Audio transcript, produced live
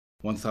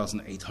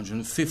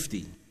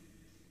1850.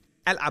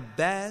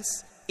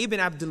 Al-Abbas ibn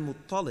Abdul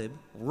Muttalib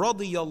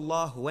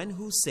radiyallahu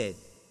anhu said,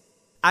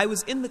 I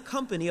was in the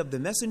company of the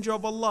Messenger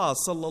of Allah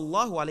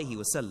sallallahu alaihi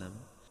wasallam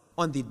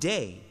on the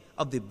day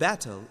of the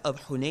battle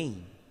of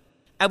Hunayn.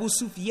 Abu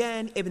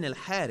Sufyan ibn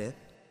al-Harith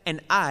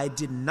and I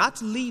did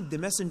not leave the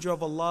Messenger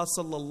of Allah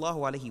sallallahu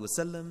alaihi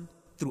wasallam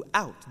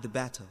throughout the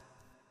battle.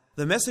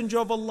 The Messenger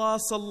of Allah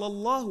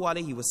sallallahu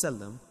alaihi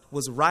wasallam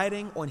was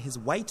riding on his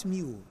white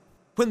mule.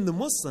 When the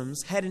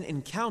Muslims had an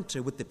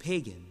encounter with the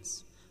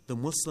pagans, the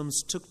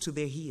Muslims took to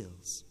their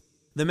heels.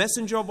 The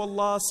Messenger of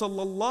Allah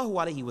sallallahu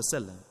alaihi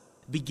wasallam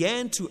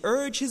began to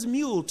urge his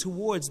mule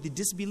towards the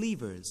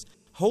disbelievers,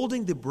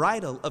 holding the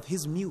bridle of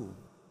his mule.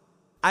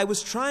 I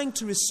was trying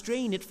to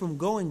restrain it from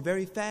going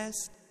very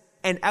fast,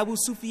 and Abu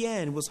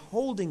Sufyan was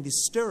holding the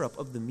stirrup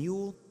of the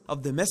mule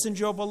of the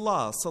Messenger of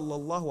Allah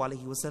sallallahu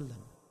alaihi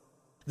wasallam.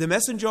 The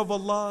Messenger of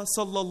Allah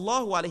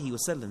sallallahu alaihi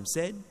wasallam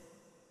said,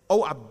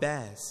 O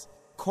Abbas,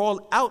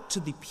 call out to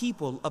the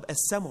people of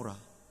As-Samura.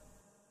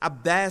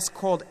 Abbas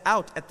called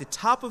out at the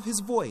top of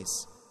his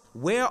voice,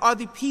 Where are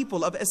the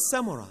people of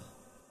As-Samura?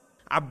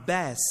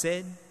 Abbas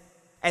said,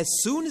 As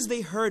soon as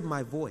they heard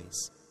my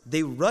voice,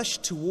 they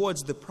rushed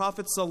towards the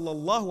Prophet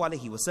sallallahu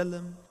alaihi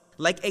wasallam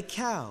like a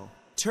cow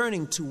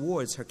turning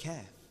towards her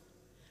calf.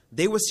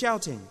 They were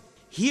shouting,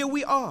 Here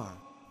we are.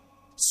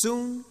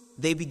 Soon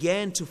they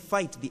began to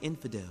fight the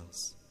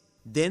infidels.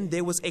 Then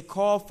there was a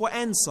call for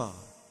Ansar.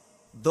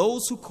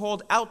 Those who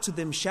called out to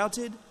them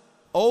shouted,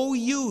 O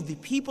you, the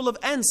people of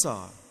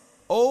Ansar!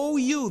 O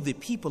you, the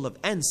people of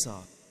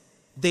Ansar!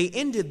 They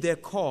ended their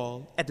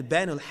call at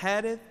Banu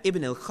al-Harith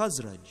ibn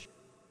al-Khazraj.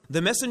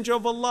 The Messenger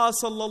of Allah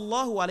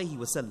sallallahu alaihi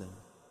wasallam,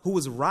 who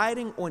was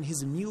riding on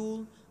his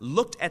mule,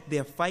 looked at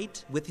their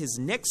fight with his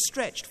neck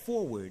stretched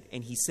forward,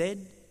 and he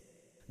said,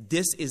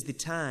 This is the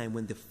time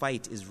when the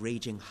fight is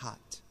raging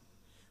hot.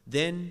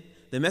 Then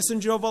the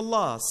Messenger of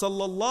Allah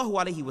sallallahu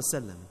alaihi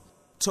wasallam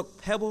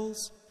took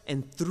pebbles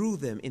and threw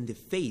them in the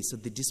face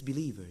of the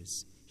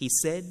disbelievers. He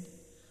said,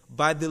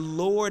 By the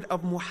Lord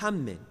of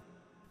Muhammad,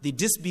 the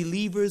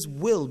disbelievers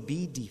will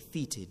be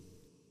defeated.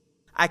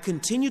 I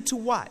continued to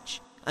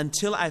watch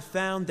until I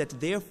found that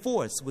their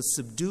force was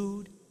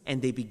subdued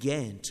and they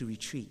began to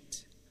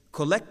retreat.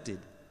 Collected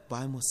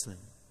by Muslim.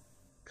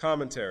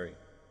 Commentary.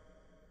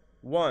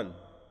 1.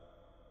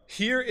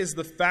 Here is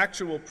the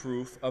factual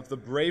proof of the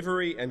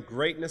bravery and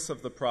greatness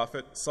of the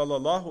Prophet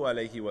sallallahu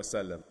alaihi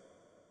wasallam.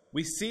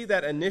 We see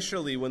that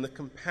initially when the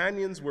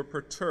companions were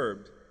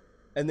perturbed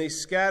and they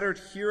scattered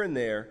here and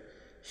there,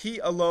 he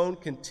alone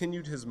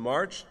continued his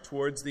march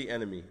towards the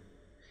enemy.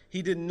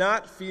 He did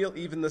not feel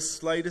even the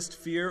slightest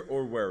fear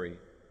or worry.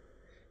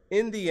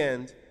 In the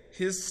end,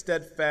 his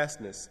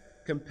steadfastness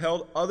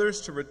compelled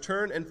others to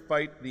return and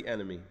fight the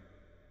enemy.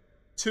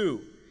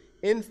 2.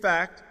 In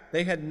fact,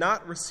 they had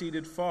not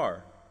receded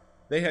far.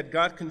 They had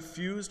got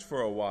confused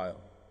for a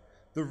while.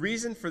 The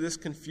reason for this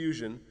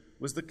confusion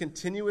was the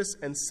continuous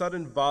and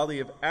sudden volley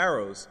of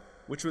arrows,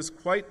 which was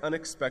quite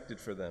unexpected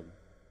for them.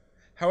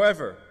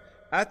 However,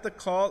 at the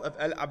call of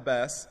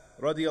Al-Abbas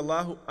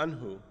radiyallahu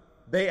anhu,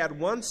 they at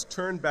once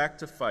turned back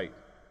to fight.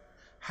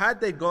 Had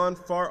they gone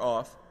far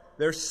off,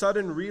 their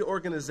sudden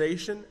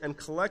reorganization and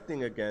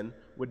collecting again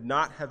would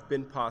not have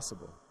been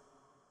possible.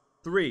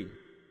 3.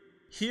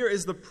 Here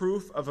is the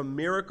proof of a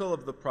miracle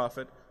of the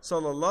Prophet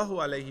sallallahu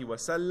alaihi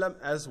wasallam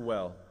as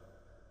well.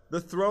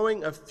 The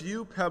throwing of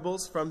few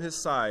pebbles from his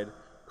side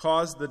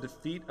caused the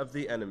defeat of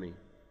the enemy.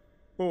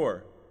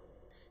 4.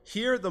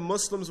 Here the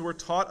Muslims were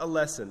taught a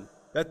lesson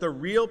that the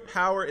real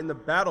power in the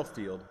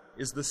battlefield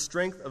is the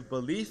strength of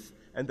belief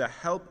and the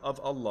help of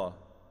Allah.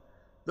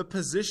 The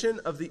position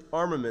of the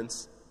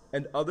armaments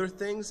and other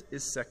things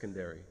is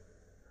secondary.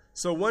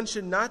 So one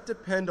should not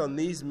depend on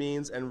these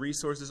means and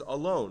resources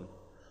alone.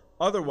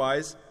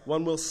 Otherwise,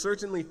 one will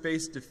certainly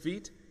face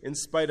defeat in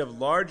spite of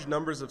large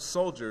numbers of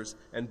soldiers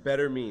and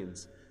better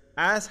means,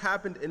 as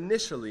happened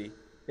initially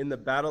in the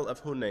Battle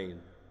of Hunayn.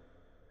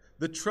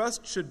 The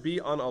trust should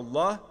be on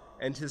Allah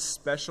and His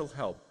special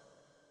help.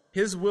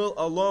 His will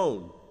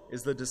alone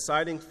is the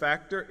deciding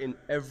factor in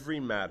every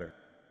matter.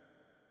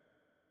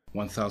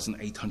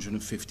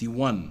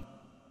 1851.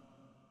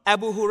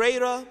 Abu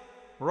Hurairah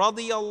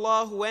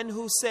radiyallahu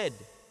anhu said,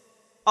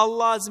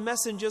 Allah's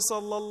Messenger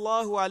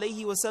sallallahu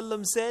alaihi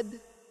wasallam said,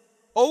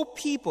 O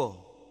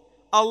people,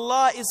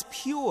 Allah is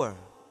pure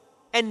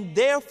and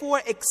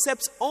therefore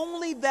accepts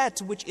only that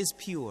which is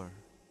pure.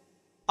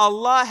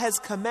 Allah has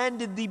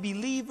commanded the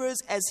believers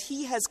as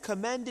He has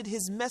commanded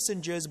His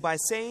messengers by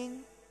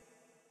saying,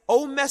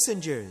 O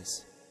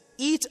messengers,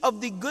 eat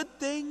of the good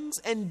things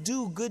and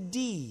do good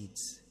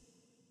deeds.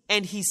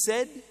 And He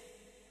said,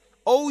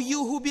 O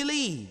you who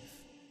believe,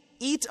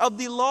 eat of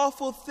the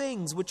lawful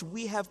things which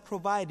we have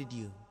provided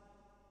you.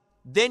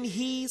 Then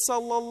He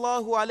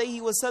sallallahu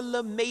alaihi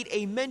wasallam made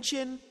a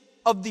mention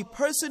of the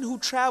person who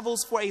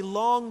travels for a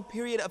long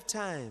period of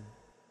time.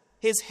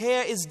 His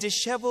hair is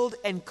disheveled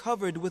and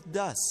covered with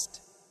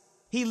dust.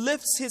 He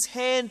lifts his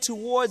hand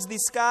towards the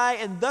sky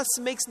and thus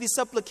makes the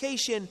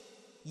supplication,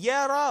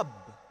 Ya Rab,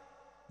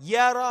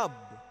 Ya Rab,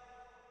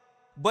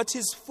 but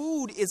his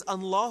food is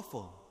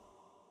unlawful,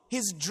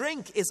 his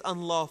drink is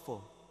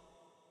unlawful,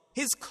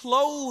 his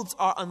clothes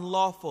are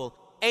unlawful,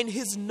 and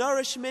his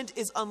nourishment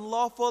is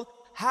unlawful,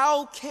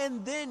 how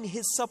can then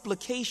his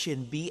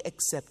supplication be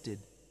accepted?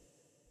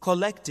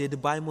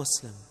 Collected by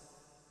Muslim.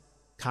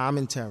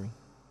 Commentary.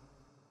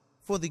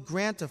 For the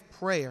grant of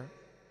prayer,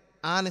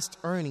 honest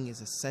earning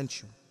is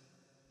essential.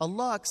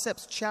 Allah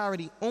accepts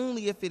charity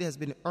only if it has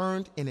been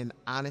earned in an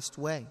honest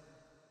way.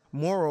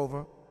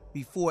 Moreover,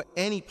 before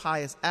any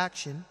pious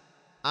action,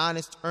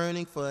 honest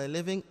earning for a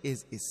living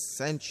is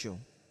essential.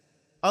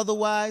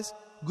 Otherwise,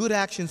 good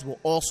actions will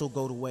also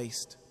go to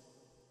waste.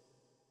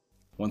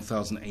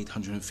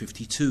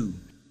 1852.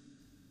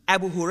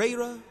 Abu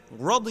Hurairah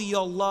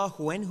radiyallahu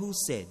anhu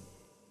said,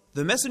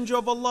 the Messenger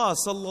of Allah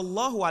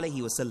sallallahu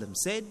alaihi wasallam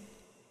said,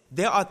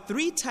 there are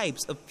three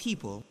types of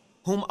people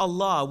whom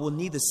Allah will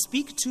neither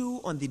speak to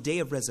on the day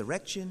of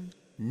resurrection,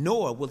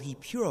 nor will He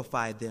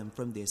purify them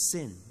from their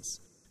sins,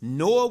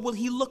 nor will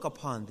He look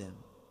upon them,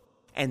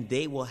 and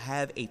they will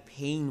have a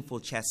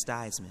painful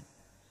chastisement.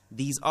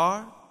 These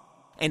are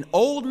an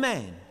old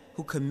man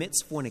who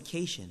commits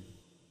fornication,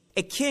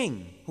 a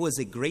king who is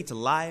a great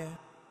liar,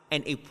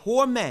 and a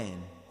poor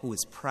man who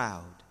is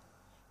proud.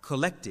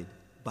 Collected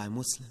by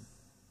Muslim.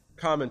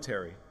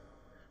 Commentary.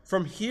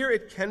 From here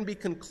it can be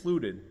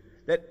concluded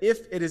that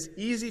if it is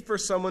easy for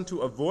someone to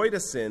avoid a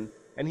sin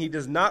and he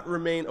does not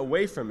remain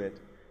away from it,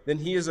 then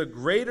he is a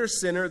greater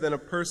sinner than a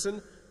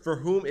person for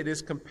whom it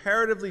is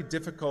comparatively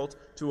difficult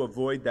to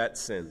avoid that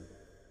sin.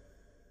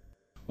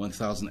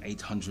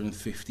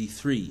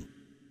 1853.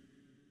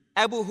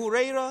 Abu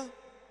Hurairah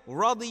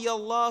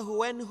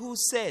radiyallahu anhu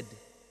said,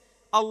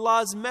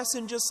 Allah's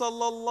Messenger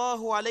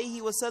sallallahu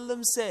alayhi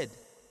wasallam said,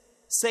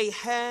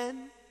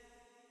 Sayhan,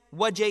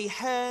 wa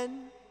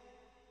Jayhan,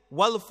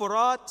 wal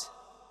Furat,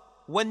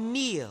 wa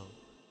Nil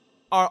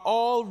are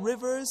all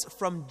rivers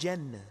from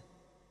Jannah.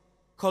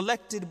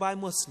 Collected by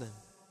Muslim.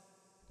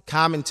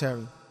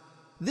 Commentary.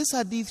 This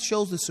hadith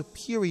shows the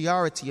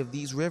superiority of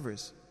these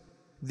rivers.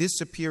 This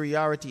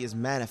superiority is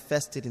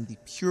manifested in the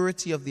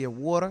purity of their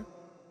water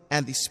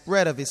and the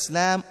spread of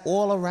Islam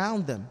all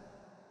around them.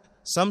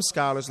 Some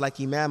scholars, like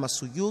Imam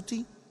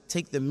As-Suyuti,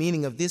 take the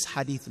meaning of this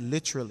hadith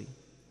literally.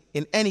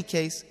 In any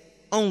case,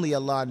 only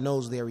Allah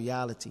knows their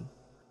reality.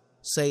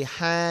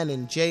 Sayhan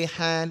and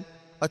Jayhan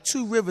are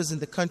two rivers in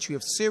the country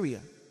of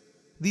Syria.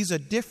 These are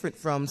different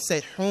from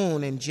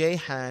Sayhun and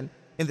Jayhan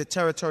in the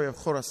territory of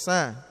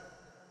Khurasan.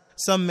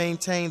 Some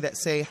maintain that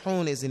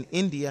Sayhun is in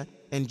India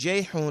and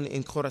Jayhun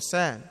in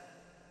Khurasan.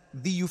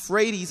 The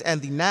Euphrates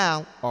and the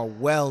Nile are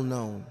well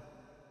known.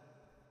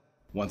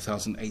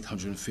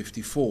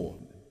 1854.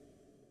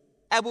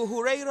 Abu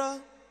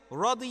Hurairah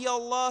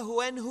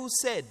radiyallahu anhu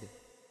said,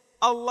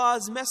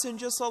 Allah's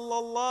Messenger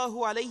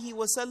sallallahu alayhi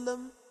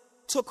wasallam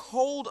took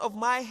hold of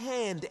my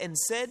hand and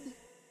said,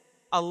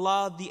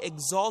 Allah the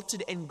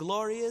Exalted and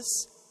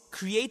Glorious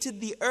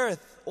created the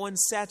earth on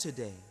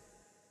Saturday,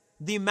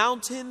 the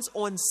mountains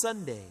on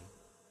Sunday,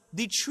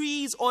 the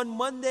trees on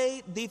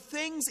Monday, the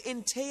things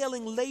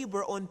entailing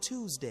labor on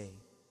Tuesday,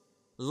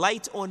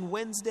 light on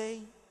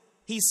Wednesday.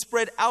 He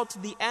spread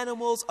out the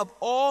animals of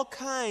all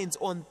kinds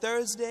on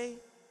Thursday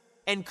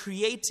and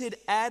created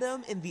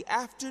Adam in the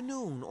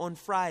afternoon on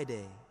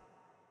Friday.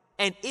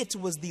 And it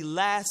was the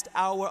last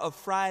hour of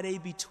Friday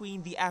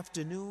between the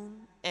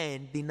afternoon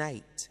and the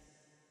night.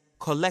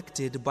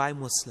 Collected by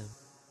Muslim.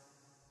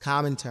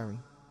 Commentary.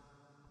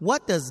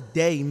 What does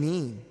day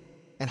mean,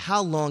 and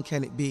how long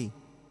can it be?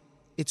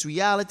 Its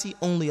reality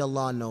only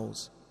Allah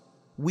knows.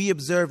 We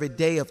observe a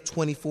day of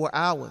 24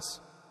 hours.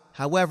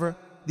 However,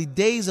 the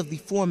days of the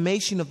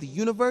formation of the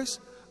universe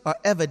are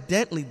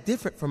evidently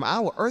different from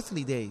our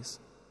earthly days.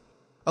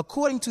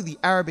 According to the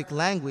Arabic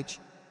language,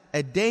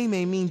 a day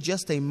may mean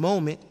just a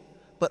moment,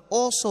 but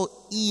also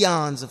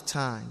eons of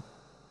time.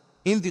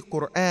 In the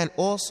Quran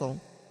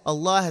also,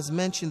 Allah has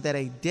mentioned that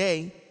a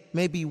day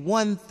may be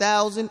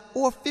 1,000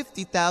 or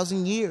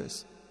 50,000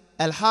 years.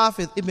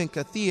 Al-Hafidh Ibn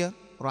Kathir,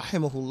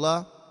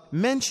 rahimahullah,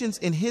 mentions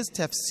in his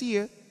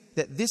tafsir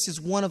that this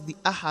is one of the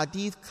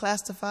Ahadith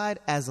classified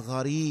as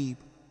gharib,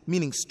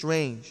 meaning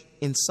strange,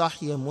 in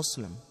Sahih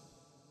Muslim.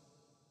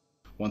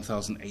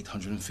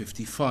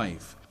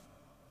 1855.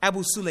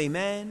 Abu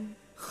Sulaiman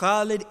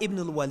Khalid ibn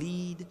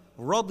al-Walid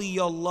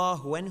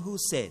radiyallahu anhu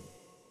said,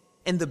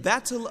 in the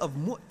battle of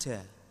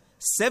Mu'tah,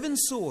 7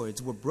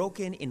 swords were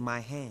broken in my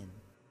hand,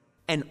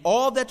 and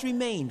all that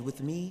remained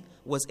with me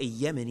was a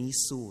Yemeni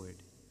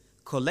sword.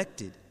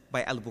 Collected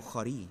by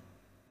Al-Bukhari.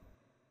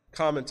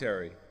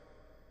 Commentary.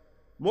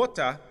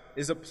 Mu'tah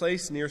is a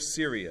place near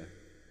Syria.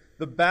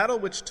 The battle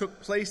which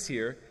took place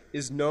here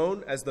is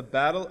known as the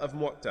Battle of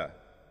Mu'tah.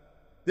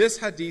 This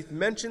hadith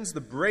mentions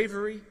the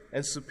bravery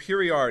and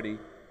superiority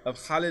of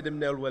Khalid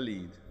ibn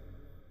al-Walid.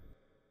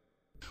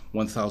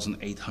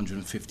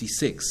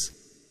 1856.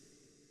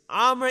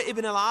 Amr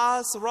ibn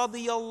al-As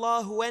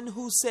radiyallahu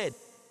anhu said,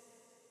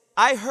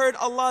 I heard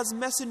Allah's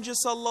Messenger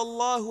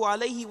sallallahu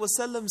alayhi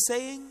wasallam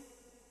saying,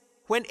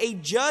 when a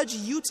judge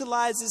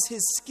utilizes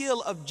his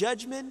skill of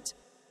judgment,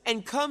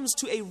 and comes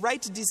to a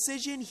right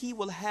decision, he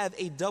will have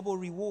a double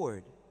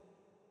reward.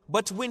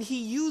 But when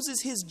he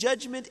uses his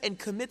judgment and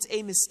commits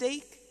a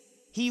mistake,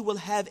 he will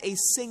have a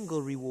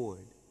single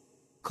reward,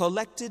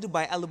 collected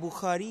by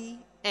Al-Bukhari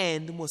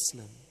and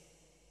Muslim.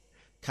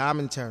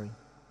 Commentary.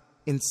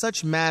 In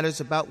such matters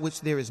about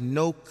which there is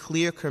no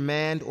clear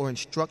command or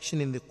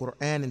instruction in the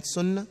Quran and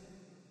Sunnah,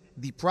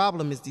 the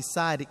problem is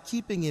decided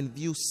keeping in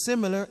view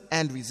similar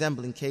and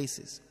resembling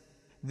cases.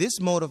 This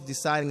mode of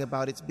deciding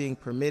about its being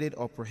permitted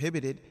or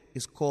prohibited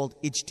is called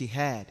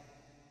ijtihad.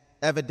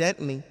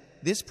 Evidently,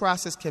 this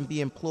process can be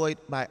employed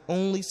by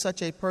only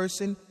such a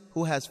person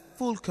who has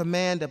full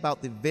command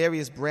about the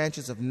various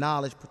branches of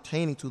knowledge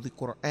pertaining to the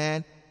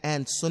Quran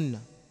and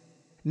Sunnah.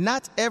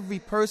 Not every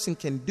person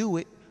can do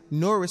it,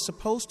 nor is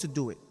supposed to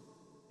do it.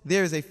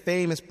 There is a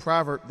famous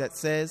proverb that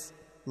says,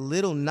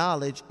 "Little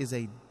knowledge is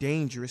a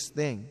dangerous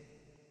thing."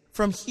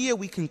 From here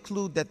we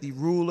conclude that the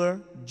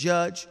ruler,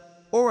 judge,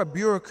 or a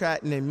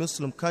bureaucrat in a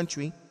Muslim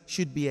country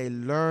should be a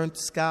learned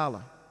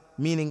scholar,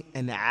 meaning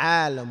an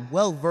alim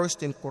well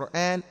versed in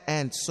Quran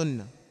and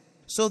Sunnah,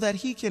 so that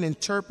he can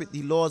interpret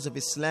the laws of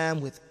Islam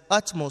with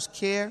utmost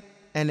care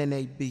and in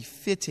a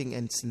befitting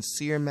and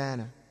sincere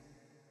manner.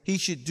 He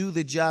should do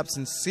the job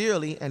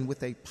sincerely and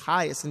with a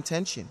pious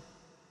intention.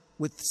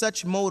 With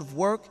such mode of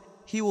work,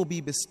 he will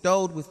be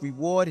bestowed with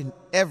reward in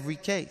every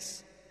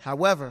case.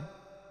 However,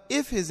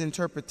 if his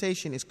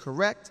interpretation is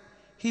correct,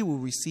 he will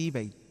receive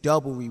a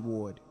double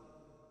reward.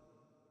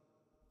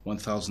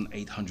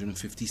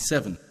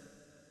 1857.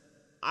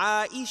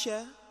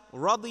 Aisha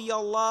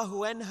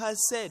radiyallahu anha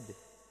said,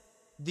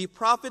 the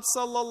Prophet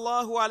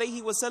sallallahu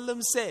alaihi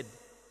wasallam said,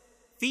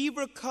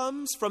 fever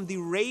comes from the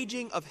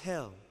raging of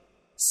hell,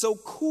 so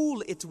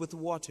cool it with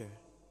water.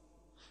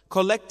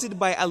 Collected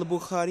by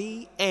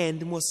Al-Bukhari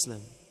and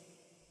Muslim.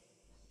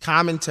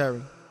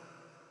 Commentary.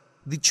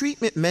 The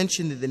treatment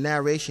mentioned in the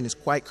narration is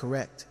quite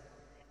correct.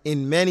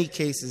 In many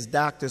cases,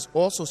 doctors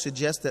also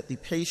suggest that the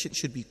patient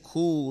should be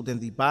cooled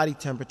and the body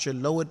temperature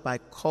lowered by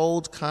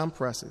cold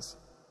compresses.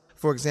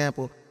 For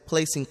example,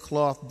 placing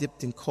cloth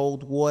dipped in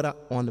cold water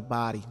on the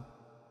body.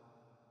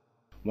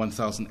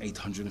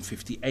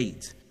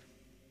 1858.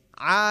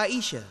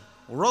 Aisha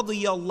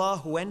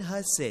radiyallahu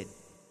anha said,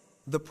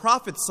 the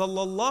Prophet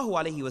sallallahu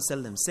alaihi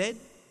wasallam said,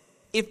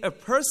 if a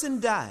person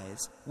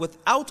dies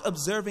without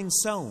observing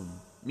Sawm,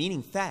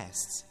 meaning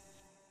fasts,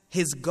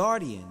 his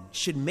guardian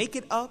should make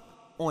it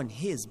up on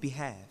his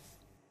behalf.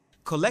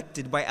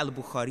 Collected by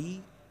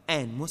Al-Bukhari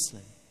and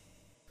Muslim.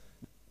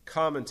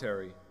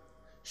 Commentary.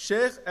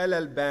 Sheikh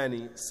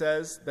Al-Albani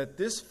says that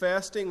this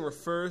fasting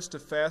refers to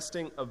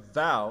fasting of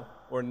vow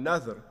or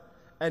nadhr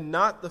and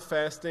not the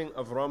fasting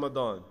of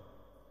Ramadan.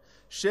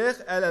 Sheikh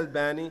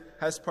Al-Albani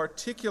has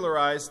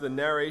particularized the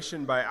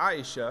narration by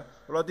Aisha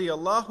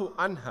radiyallahu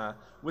anha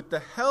with the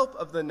help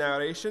of the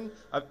narration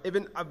of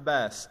Ibn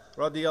Abbas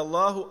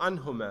radiyallahu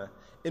anhuma,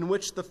 in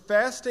which the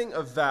fasting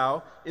of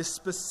vow is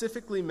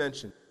specifically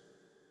mentioned.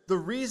 The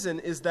reason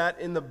is that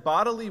in the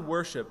bodily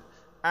worship,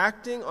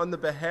 acting on the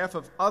behalf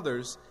of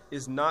others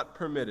is not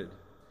permitted.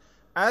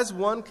 As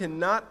one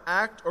cannot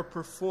act or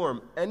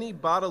perform any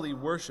bodily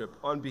worship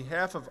on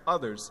behalf of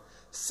others,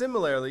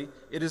 similarly,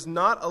 it is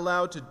not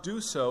allowed to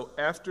do so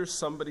after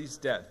somebody's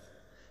death.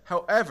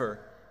 However,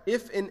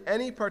 if in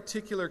any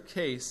particular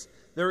case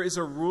there is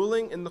a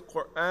ruling in the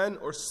Quran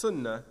or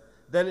Sunnah,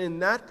 then in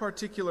that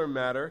particular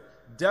matter,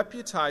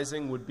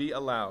 deputizing would be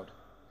allowed.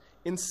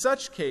 In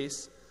such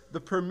case,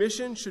 the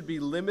permission should be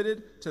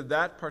limited to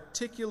that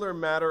particular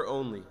matter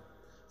only.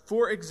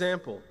 For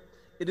example,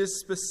 it is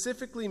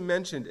specifically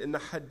mentioned in the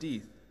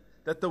Hadith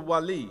that the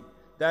wali,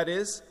 that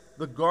is,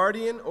 the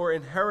guardian or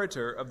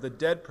inheritor of the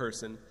dead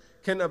person,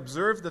 can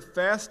observe the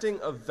fasting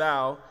of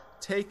vow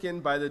taken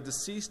by the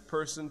deceased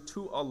person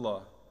to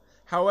Allah.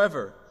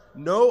 However,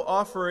 no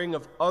offering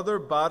of other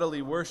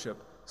bodily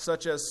worship,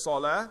 such as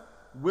salah,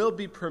 will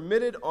be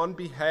permitted on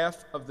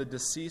behalf of the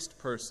deceased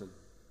person.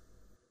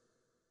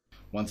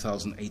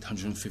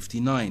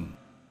 1859.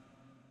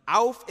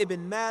 Auf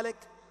ibn Malik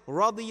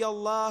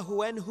radiyallahu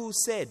anhu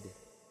said,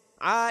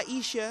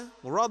 Aisha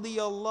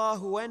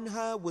radiyallahu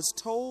anha was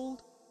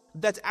told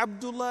that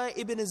Abdullah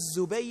ibn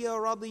Zubayr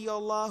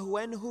radiyallahu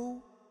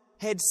anhu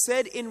had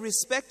said in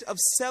respect of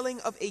selling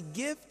of a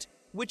gift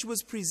which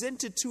was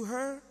presented to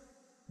her,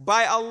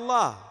 by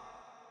Allah,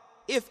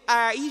 if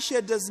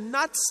Aisha does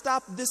not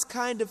stop this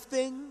kind of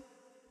thing,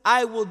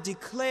 I will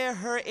declare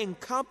her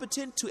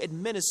incompetent to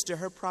administer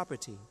her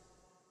property.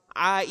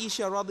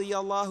 Aisha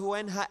radiyallahu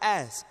anha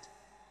asked,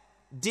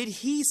 did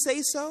he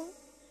say so?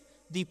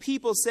 The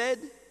people said,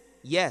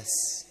 yes.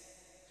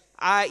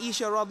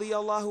 Aisha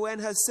radiyallahu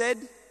anha said,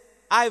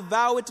 I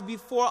vow it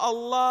before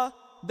Allah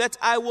that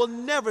I will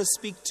never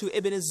speak to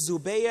Ibn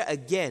Zubayr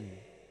again.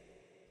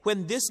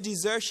 When this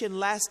desertion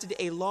lasted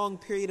a long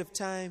period of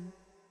time,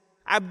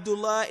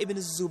 Abdullah ibn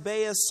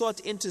Zubayr sought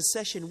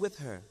intercession with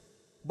her,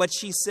 but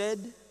she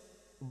said,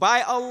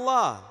 by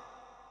Allah,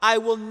 I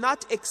will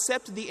not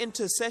accept the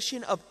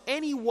intercession of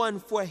anyone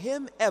for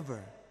him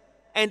ever,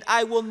 and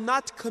I will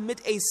not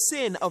commit a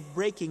sin of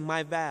breaking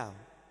my vow.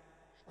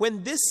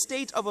 When this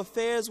state of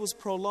affairs was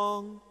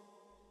prolonged,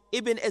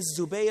 Ibn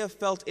az-Zubayr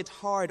felt it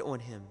hard on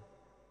him.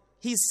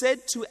 He said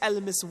to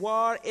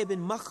al-Miswar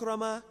ibn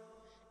Makhrama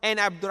and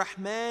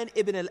Abdurrahman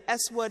ibn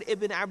al-Aswad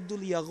ibn Abdul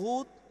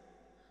Yaghut,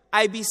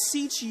 I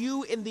beseech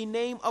you in the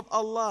name of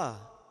Allah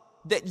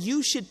that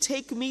you should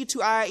take me to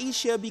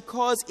Aisha,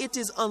 because it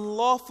is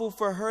unlawful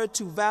for her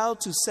to vow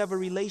to sever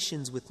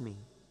relations with me.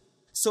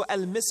 So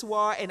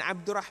al-Miswar and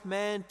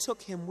Abdurrahman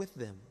took him with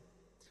them.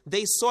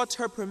 They sought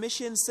her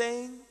permission,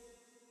 saying,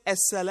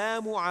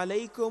 Assalamu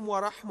alaikum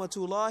wa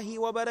rahmatullahi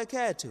wa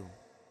barakatuh.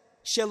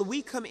 Shall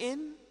we come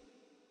in?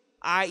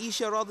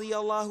 Aisha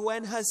radiyallahu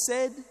anha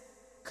said,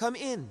 come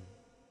in.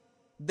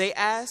 They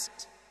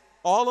asked,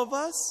 all of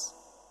us?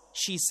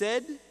 She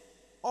said,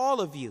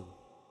 all of you,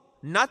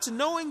 not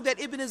knowing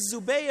that Ibn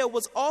az-Zubayr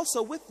was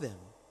also with them.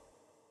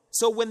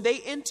 So when they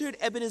entered,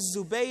 Ibn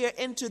az-Zubayr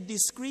entered the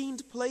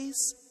screened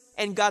place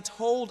and got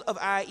hold of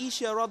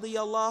Aisha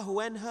radiyallahu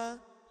anha,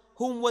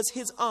 whom was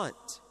his aunt.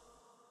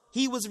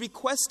 He was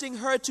requesting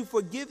her to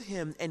forgive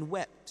him and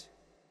wept.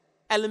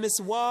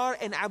 Al-Miswar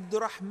and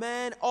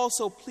Abdurrahman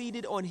also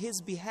pleaded on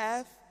his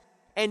behalf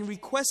and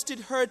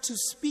requested her to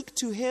speak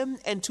to him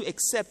and to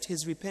accept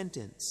his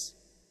repentance.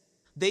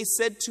 They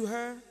said to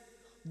her,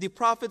 the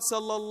Prophet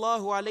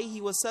sallallahu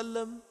alaihi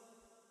wasallam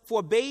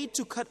forbade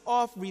to cut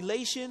off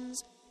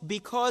relations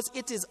because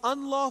it is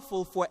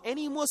unlawful for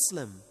any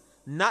Muslim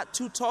not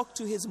to talk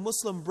to his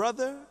Muslim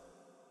brother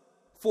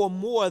for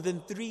more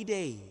than 3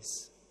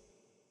 days.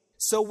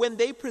 So when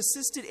they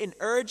persisted in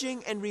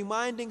urging and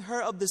reminding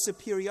her of the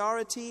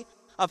superiority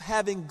of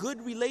having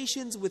good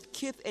relations with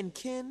kith and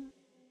kin,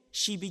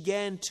 she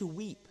began to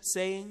weep,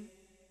 saying,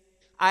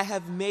 I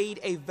have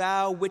made a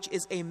vow which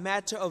is a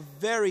matter of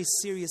very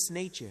serious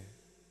nature.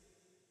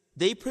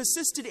 They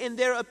persisted in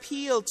their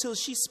appeal till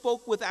she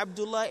spoke with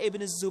Abdullah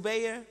ibn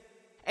Zubayr,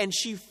 and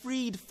she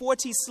freed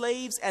 40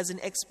 slaves as an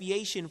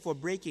expiation for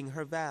breaking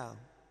her vow.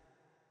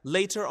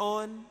 Later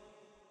on,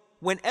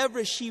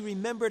 whenever she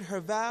remembered her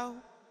vow,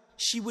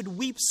 she would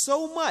weep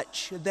so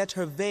much that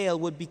her veil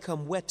would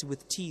become wet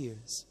with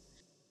tears.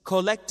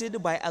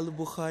 Collected by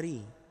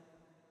Al-Bukhari.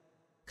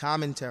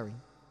 Commentary.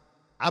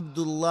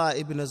 Abdullah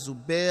ibn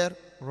Zubayr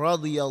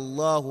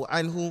radiyallahu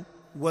anhu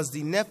was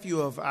the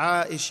nephew of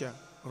Aisha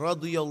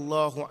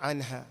radiyallahu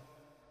anha.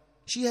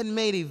 She had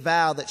made a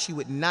vow that she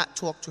would not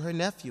talk to her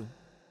nephew.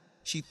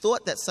 She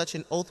thought that such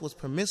an oath was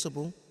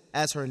permissible,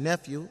 as her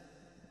nephew,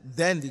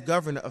 then the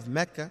governor of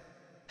Mecca,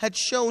 had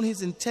shown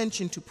his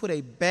intention to put a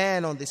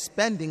ban on the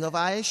spending of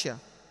Aisha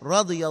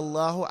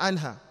radiyallahu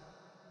anha.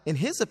 In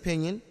his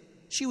opinion,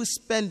 she was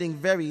spending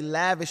very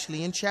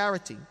lavishly in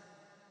charity.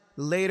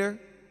 Later,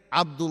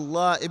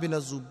 Abdullah ibn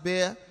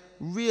Zubayr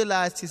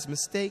realized his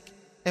mistake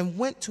and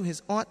went to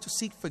his aunt to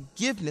seek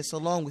forgiveness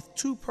along with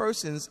 2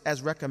 persons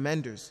as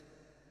recommenders.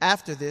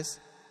 After this,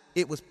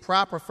 it was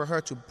proper for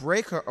her to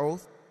break her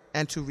oath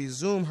and to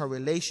resume her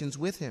relations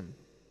with him.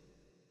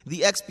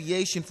 The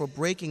expiation for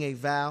breaking a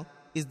vow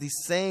is the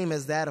same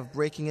as that of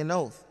breaking an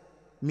oath,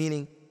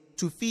 meaning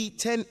to feed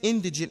 10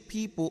 indigent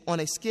people on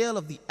a scale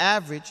of the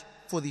average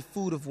for the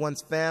food of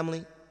one's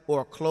family,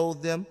 or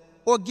clothe them,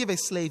 or give a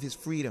slave his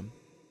freedom.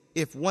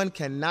 If one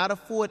cannot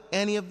afford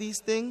any of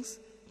these things,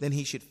 then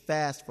he should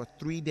fast for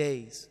 3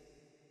 days.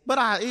 But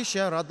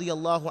Aisha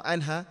radiyallahu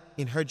anha,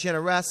 in her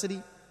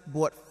generosity,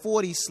 bought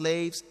 40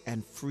 slaves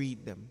and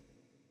freed them.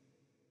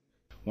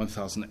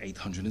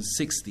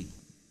 1860.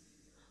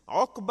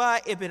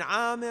 Uqba ibn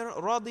Amir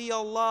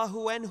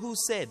radiyallahu anhu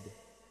said,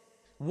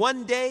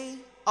 one day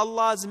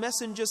Allah's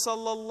Messenger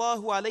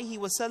sallallahu alaihi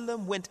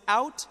wasallam went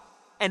out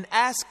and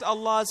asked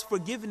Allah's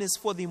forgiveness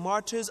for the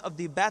martyrs of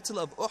the Battle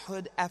of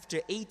Uhud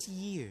after 80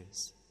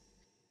 years.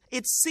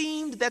 It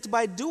seemed that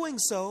by doing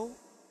so,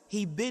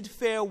 he bid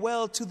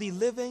farewell to the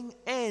living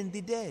and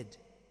the dead.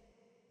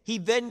 He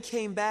then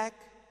came back,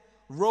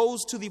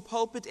 rose to the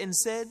pulpit and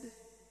said,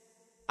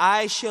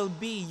 I shall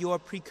be your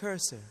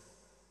precursor.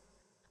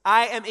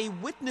 I am a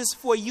witness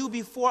for you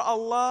before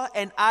Allah,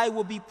 and I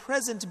will be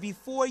present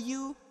before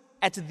you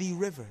at the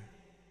river.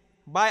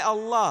 By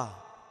Allah,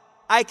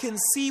 I can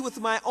see with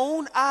my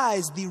own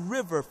eyes the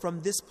river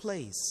from this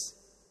place.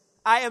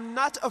 I am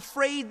not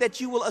afraid that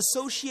you will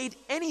associate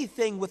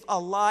anything with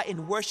Allah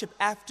in worship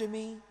after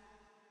me,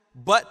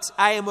 but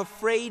I am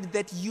afraid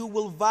that you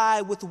will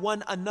vie with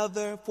one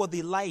another for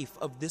the life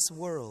of this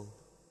world.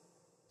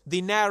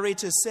 The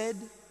narrator said,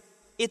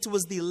 it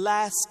was the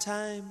last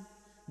time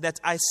that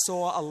I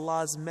saw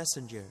Allah's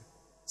Messenger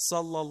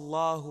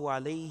sallallahu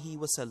alayhi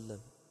wasallam.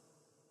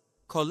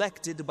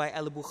 Collected by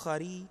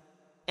Al-Bukhari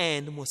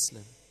and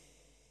Muslim.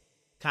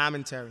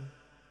 Commentary.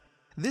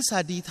 This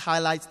hadith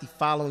highlights the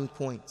following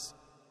points.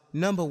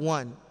 Number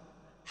 1,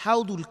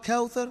 Hawdul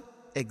Kawthar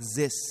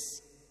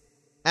exists.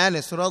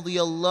 Anas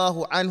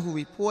radiyallahu anhu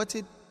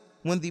reported,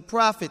 when the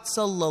Prophet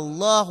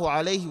sallallahu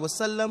alayhi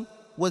wasallam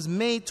was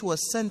made to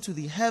ascend to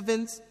the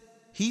heavens,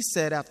 he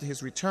said after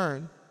his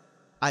return,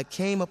 I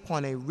came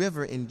upon a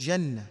river in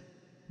Jannah,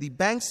 the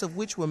banks of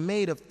which were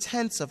made of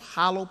tents of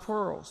hollow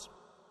pearls.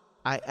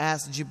 I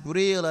asked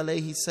Jibreel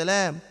alayhi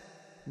salam,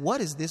 what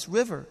is this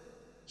river?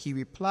 He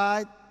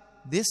replied,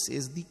 "This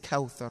is the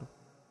Kawthar."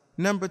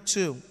 Number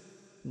 2,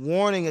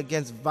 warning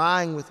against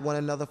vying with one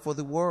another for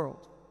the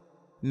world.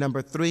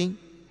 Number 3,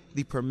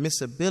 the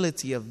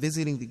permissibility of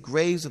visiting the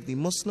graves of the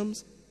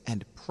Muslims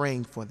and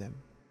praying for them.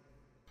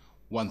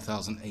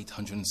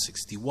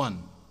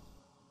 1861.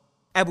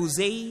 Abu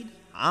Zayd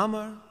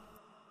Amr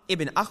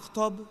ibn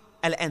Akhtab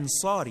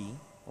al-Ansari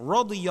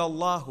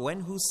radiyallahu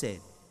anhu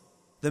said,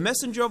 the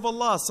Messenger of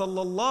Allah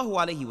sallallahu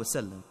alayhi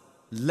wasallam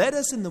led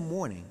us in the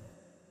morning,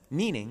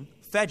 meaning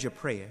Fajr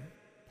prayer,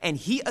 and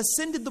he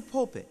ascended the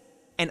pulpit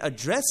and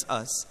addressed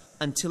us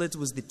until it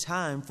was the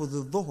time for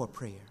the Dhuhr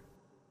prayer.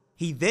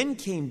 He then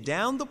came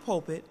down the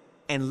pulpit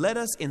and led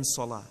us in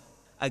Salah.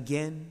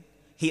 Again,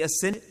 he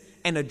ascended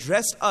and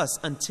addressed us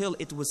until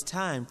it was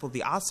time for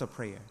the Asr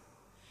prayer.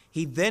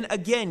 He then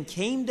again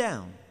came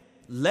down,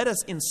 led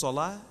us in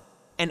Salah,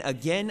 and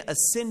again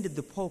ascended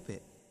the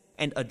pulpit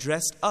and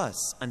addressed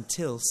us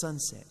until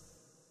sunset.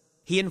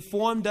 He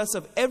informed us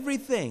of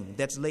everything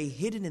that lay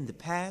hidden in the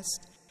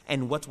past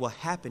and what will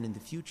happen in the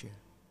future.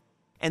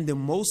 And the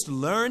most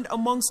learned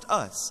amongst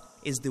us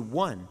is the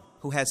one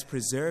who has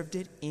preserved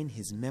it in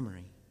his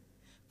memory.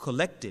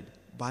 Collected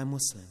by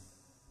Muslim.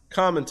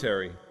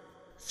 Commentary.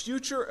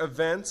 Future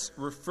events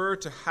refer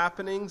to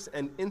happenings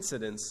and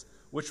incidents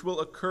which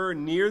will occur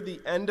near the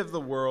end of the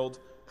world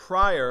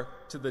prior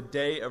to the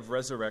day of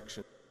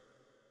resurrection.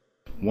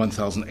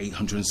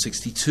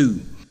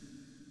 1862.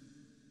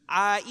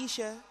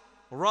 Aisha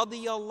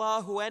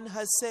radiyallahu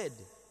anha said,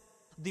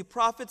 the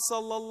Prophet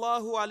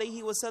sallallahu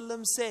alayhi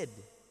wasallam said,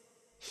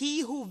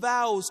 he who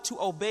vows to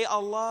obey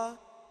Allah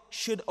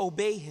should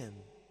obey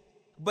him,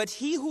 but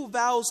he who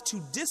vows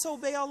to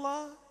disobey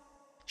Allah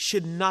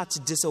should not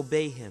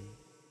disobey him.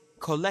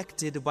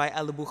 Collected by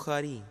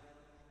Al-Bukhari.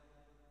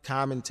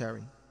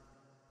 Commentary.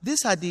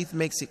 This hadith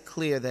makes it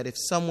clear that if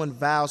someone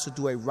vows to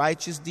do a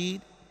righteous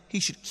deed, he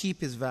should keep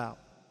his vow.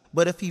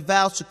 But if he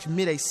vows to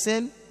commit a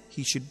sin,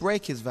 he should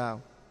break his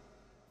vow.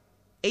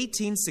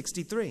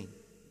 1863.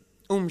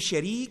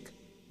 Sharik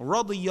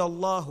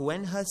radiyallahu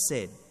anha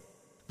said,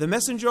 the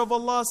Messenger of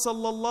Allah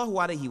sallallahu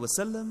alayhi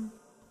wasallam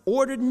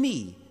ordered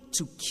me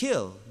to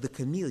kill the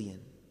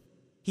chameleon.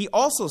 He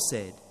also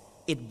said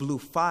it blew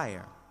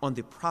fire on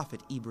the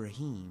Prophet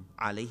Ibrahim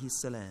alayhi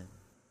salam.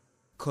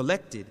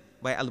 Collected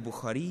by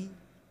Al-Bukhari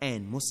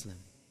and Muslim.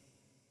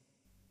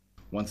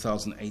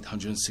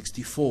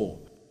 1864.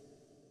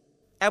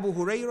 Abu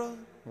Hurairah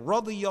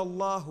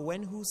radiyallahu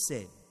anhu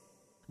said,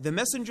 the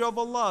Messenger of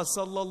Allah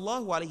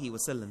sallallahu alayhi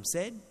wasallam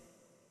said,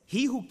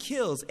 he who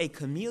kills a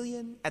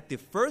chameleon at the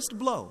first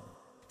blow,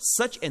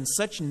 such and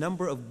such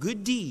number of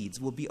good deeds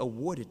will be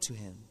awarded to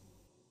him.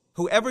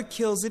 Whoever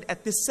kills it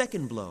at the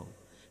second blow,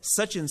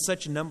 such and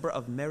such number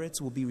of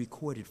merits will be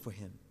recorded for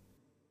him.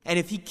 And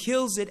if he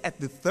kills it at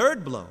the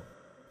third blow,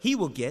 he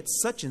will get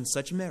such and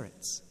such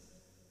merits.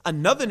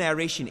 Another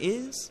narration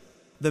is,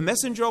 the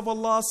Messenger of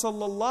Allah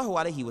sallallahu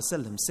alaihi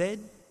wasallam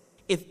said,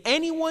 if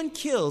anyone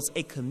kills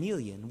a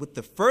chameleon with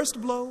the first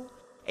blow,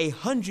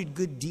 100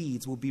 good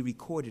deeds will be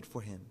recorded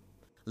for him.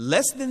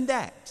 Less than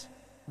that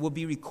will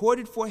be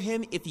recorded for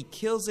him if he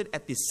kills it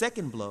at the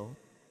second blow,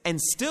 and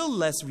still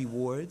less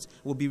rewards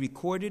will be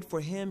recorded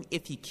for him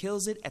if he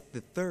kills it at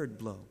the third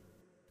blow.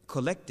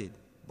 Collected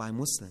by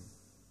Muslim.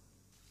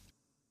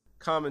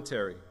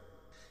 Commentary.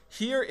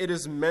 Here it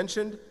is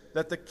mentioned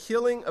that the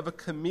killing of a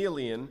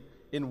chameleon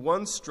in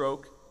one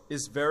stroke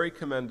is very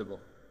commendable.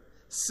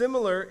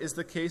 Similar is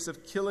the case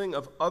of killing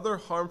of other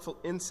harmful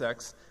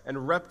insects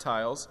and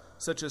reptiles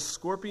such as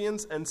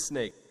scorpions and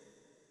snakes.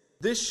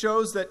 This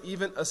shows that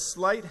even a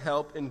slight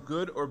help in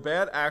good or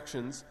bad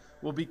actions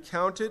will be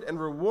counted and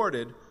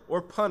rewarded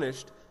or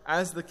punished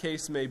as the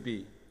case may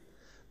be.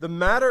 The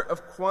matter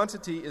of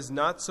quantity is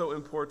not so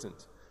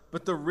important,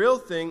 but the real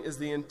thing is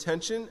the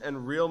intention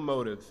and real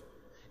motive.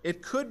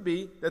 It could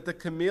be that the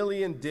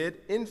chameleon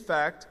did, in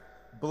fact,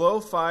 blow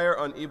fire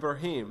on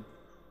Ibrahim,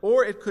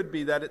 or it could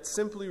be that it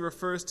simply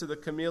refers to the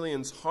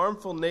chameleon's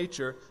harmful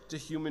nature to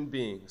human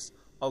beings.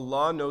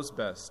 Allah knows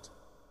best.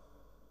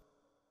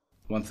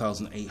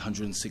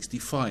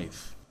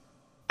 1865.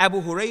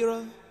 Abu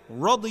Hurairah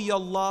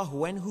radiyallahu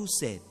anhu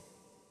said,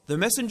 the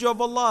Messenger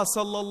of Allah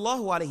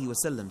sallallahu alaihi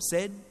wasallam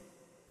said,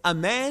 a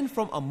man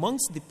from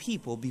amongst the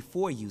people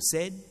before you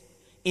said,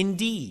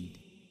 indeed,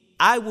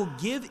 I will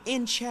give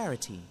in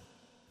charity.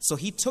 So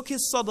he took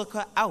his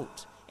sadaqah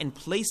out and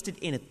placed it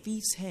in a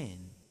thief's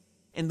hand.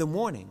 In the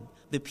morning,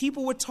 the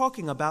people were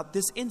talking about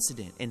this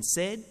incident and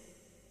said,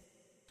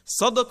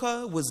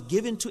 sadaqah was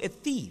given to a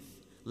thief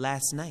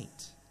last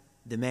night.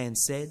 The man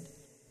said,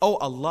 O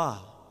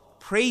Allah,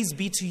 praise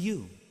be to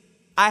you.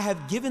 I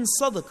have given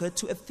sadaqah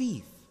to a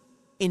thief.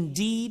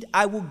 Indeed,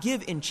 I will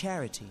give in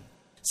charity.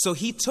 So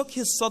he took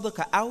his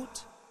sadaqah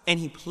out and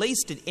he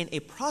placed it in a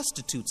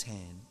prostitute's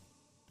hand.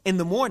 In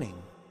the morning,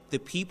 the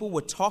people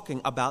were talking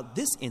about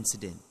this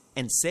incident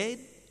and said,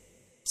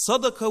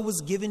 sadaqah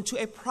was given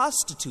to a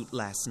prostitute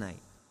last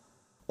night.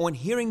 On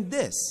hearing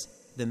this,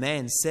 the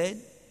man said,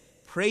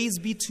 praise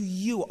be to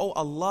you, O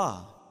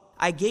Allah.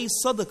 I gave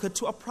sadaqah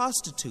to a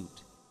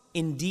prostitute.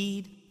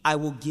 Indeed, I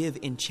will give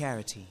in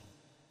charity."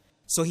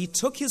 So he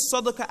took his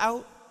sadaqah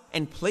out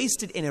and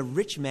placed it in a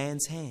rich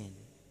man's hand.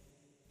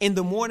 In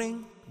the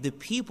morning, the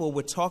people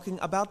were talking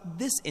about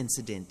this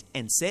incident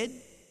and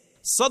said,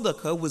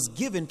 "Sadaqah was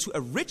given to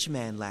a rich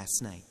man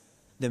last night."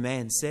 The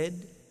man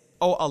said,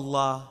 "O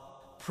Allah,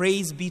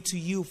 praise be to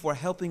you for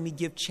helping me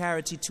give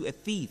charity to a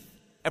thief,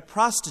 a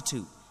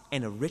prostitute,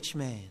 and a rich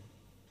man."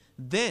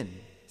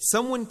 Then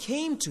someone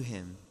came to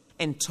him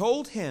and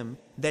told him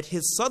that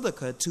his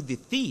sadaqah to the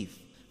thief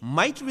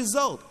might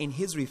result in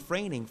his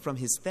refraining from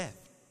his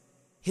theft.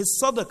 His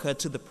sadaqah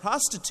to the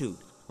prostitute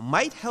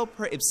might help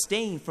her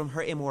abstain from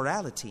her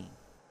immorality.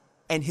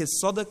 And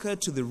his sadaqah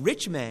to the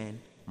rich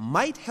man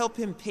might help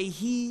him pay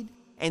heed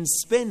and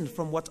spend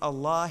from what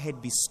Allah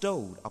had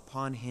bestowed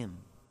upon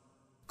him.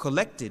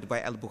 Collected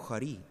by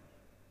Al-Bukhari.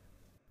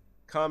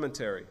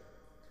 Commentary.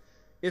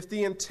 If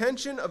the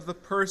intention of the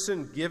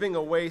person giving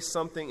away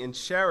something in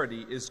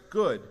charity is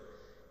good,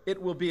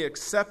 it will be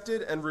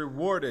accepted and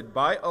rewarded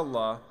by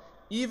Allah,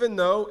 even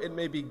though it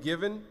may be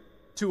given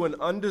to an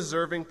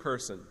undeserving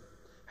person.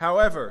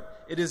 However,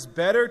 it is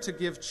better to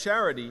give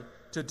charity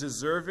to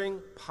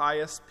deserving,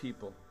 pious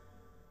people.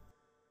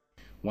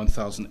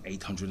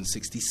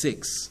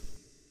 1866.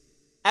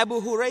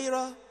 Abu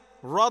Hurairah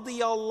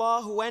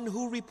radiyallahu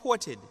anhu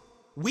reported,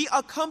 "We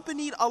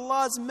accompanied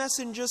Allah's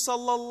Messenger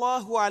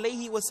sallallahu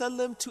alayhi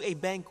wasallam to a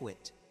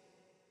banquet.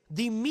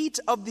 The meat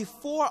of the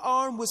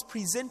forearm was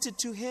presented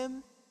to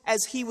him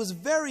as he was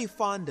very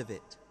fond of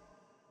it.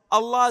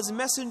 Allah's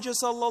Messenger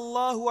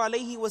sallallahu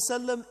alayhi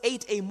wasallam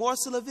ate a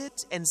morsel of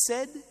it and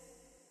said,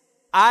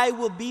 'I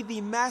will be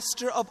the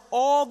master of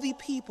all the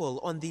people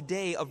on the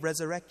day of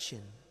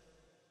resurrection.'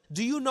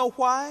 Do you know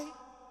why?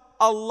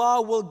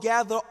 Allah will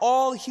gather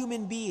all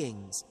human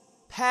beings,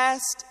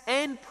 past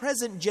and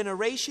present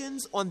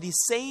generations, on the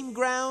same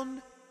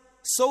ground,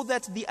 so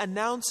that the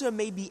announcer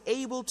may be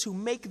able to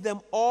make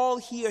them all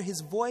hear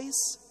his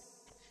voice,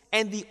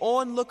 and the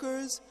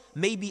onlookers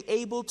may be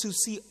able to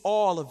see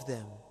all of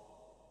them.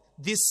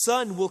 The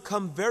sun will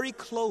come very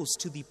close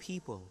to the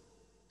people.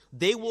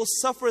 They will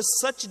suffer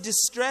such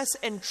distress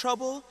and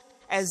trouble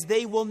as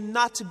they will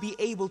not be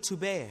able to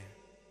bear.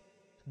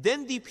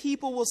 Then the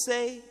people will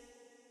say,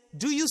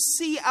 'Do you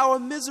see our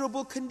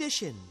miserable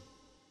condition?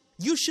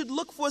 You should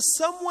look for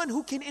someone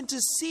who can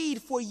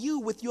intercede for you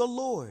with your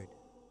Lord.'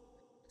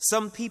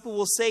 Some people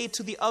will say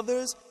to the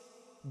others,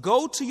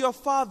 'Go to your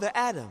father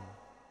Adam.'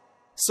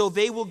 So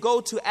they will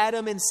go to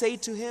Adam and say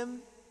to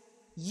him,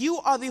 'You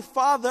are the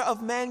father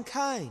of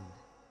mankind.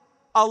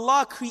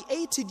 Allah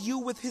created you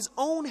with His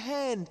own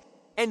hand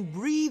and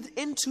breathed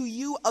into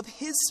you of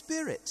His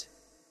Spirit,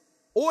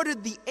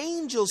 ordered the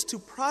angels to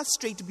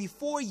prostrate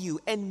before you,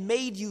 and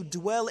made you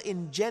dwell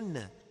in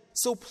Jannah.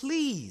 So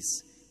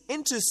please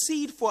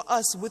intercede for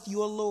us with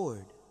your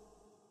Lord.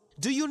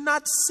 Do you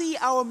not see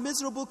our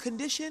miserable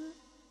condition?'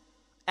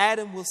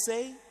 Adam will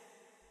say,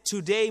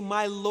 'Today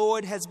my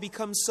Lord has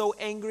become so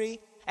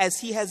angry as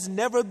he has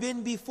never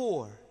been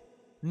before,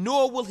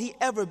 nor will he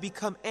ever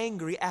become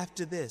angry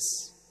after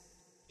this.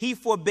 He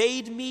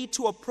forbade me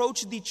to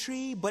approach the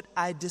tree, but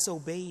I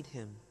disobeyed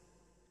him.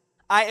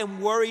 I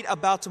am worried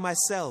about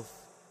myself.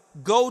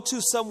 Go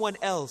to someone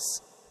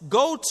else.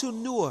 Go to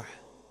Nuh.'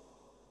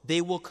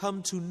 They will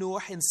come to Nuh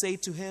and say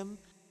to him,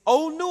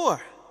 'O Nuh,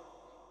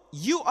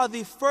 you are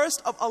the first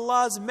of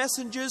Allah's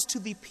messengers to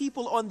the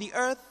people on the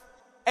earth,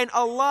 and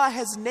Allah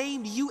has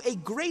named you a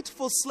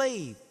grateful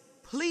slave.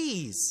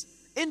 Please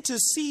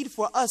intercede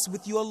for us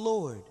with your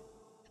Lord.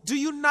 Do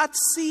you not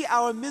see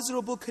our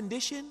miserable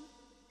condition?'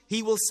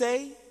 He will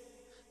say,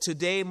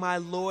 'Today my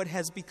Lord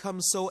has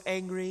become so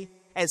angry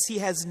as he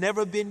has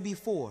never been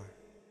before,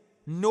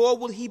 nor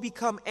will he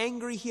become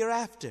angry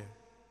hereafter.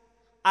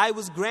 I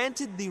was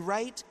granted the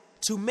right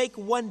to make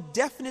one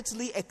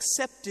definitely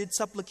accepted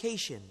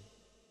supplication.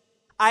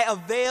 I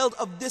availed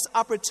of this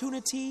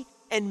opportunity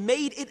and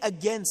made it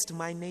against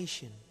my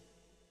nation.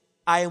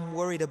 I am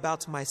worried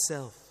about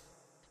myself.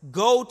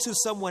 Go to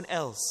someone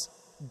else.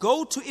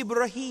 Go to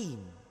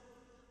Ibrahim.'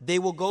 They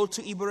will go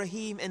to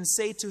Ibrahim and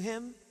say to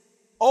him,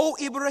 'O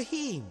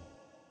Ibrahim,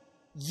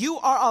 you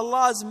are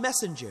Allah's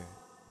messenger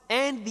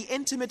and the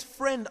intimate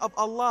friend of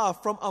Allah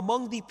from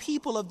among the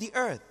people of the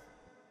earth.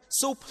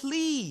 So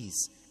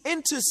please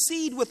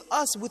intercede with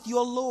us with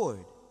your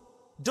Lord.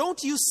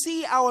 Don't you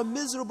see our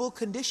miserable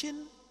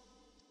condition?'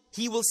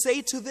 He will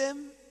say to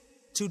them,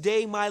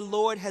 'Today my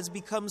Lord has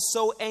become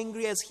so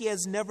angry as he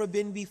has never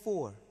been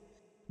before,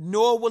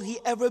 nor will he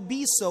ever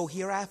be so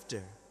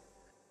hereafter.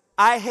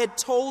 I had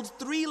told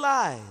 3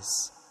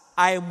 lies.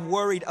 I am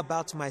worried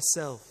about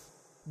myself.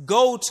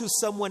 Go to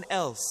someone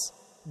else.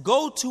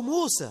 Go to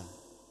Musa.'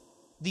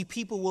 The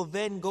people will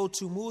then go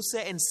to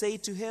Musa and say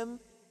to him,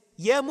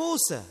 'Ya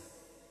Musa,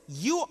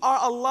 you are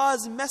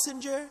Allah's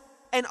messenger,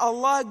 and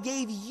Allah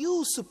gave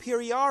you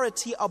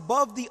superiority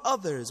above the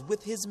others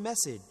with His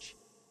message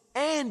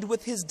and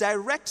with His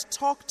direct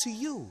talk to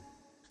you.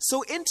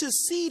 So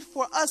intercede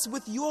for us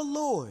with your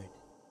Lord.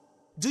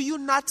 Do you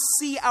not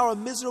see our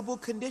miserable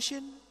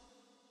condition?'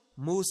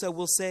 Musa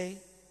will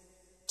say,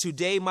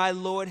 Today my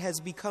Lord has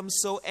become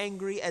so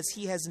angry as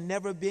he has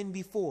never been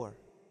before,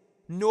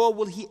 nor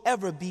will he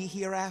ever be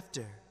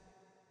hereafter.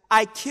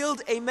 I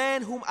killed a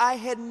man whom I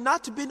had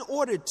not been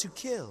ordered to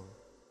kill.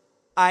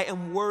 I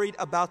am worried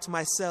about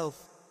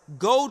myself.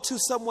 Go to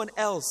someone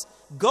else.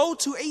 Go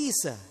to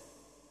Isa.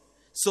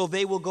 So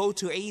they will go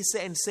to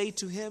Isa and say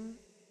to him,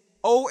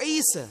 O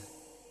Isa,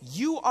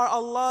 you are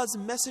Allah's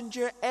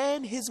messenger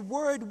and his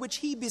word which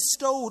he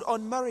bestowed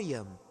on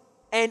Maryam,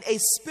 and a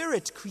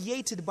spirit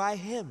created by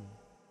him.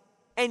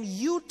 And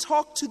you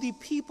talked to the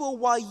people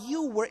while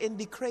you were in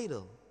the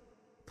cradle.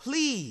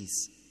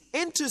 Please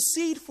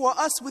intercede for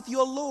us with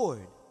your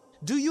Lord.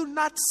 Do you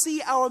not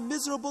see our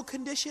miserable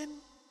condition?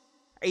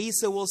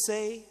 Isa will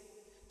say,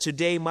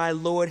 Today my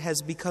Lord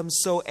has become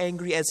so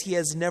angry as he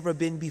has never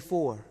been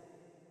before,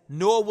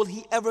 nor will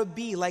he ever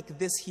be like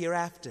this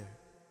hereafter.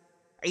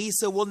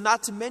 Isa will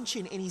not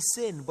mention any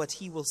sin, but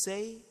he will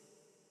say,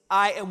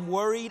 I am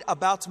worried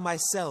about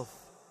myself.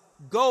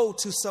 Go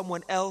to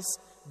someone else.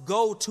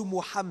 Go to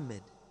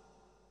Muhammad.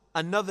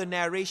 Another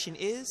narration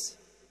is,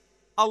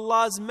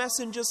 Allah's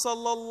Messenger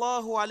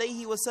sallallahu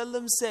alaihi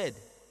wasallam said,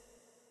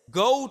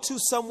 Go to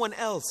someone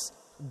else.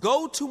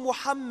 Go to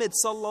Muhammad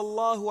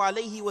sallallahu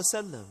alaihi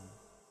wasallam.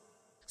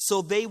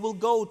 So they will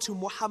go to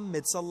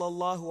Muhammad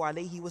sallallahu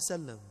alaihi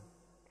wasallam.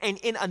 And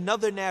in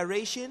another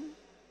narration,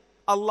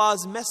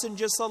 Allah's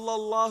Messenger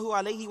sallallahu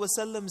alaihi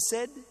wasallam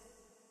said,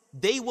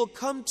 They will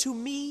come to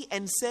me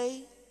and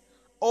say,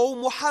 O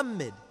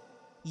Muhammad,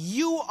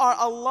 you are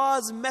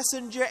Allah's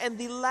messenger and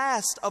the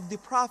last of the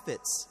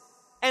prophets,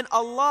 and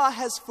Allah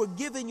has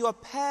forgiven your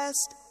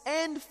past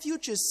and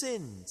future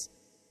sins.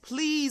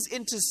 Please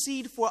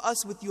intercede for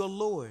us with your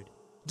Lord.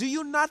 Do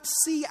you not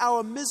see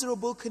our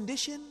miserable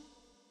condition?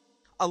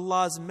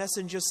 Allah's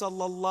Messenger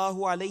sallallahu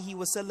alaihi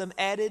wasallam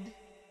added,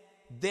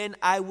 Then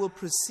I will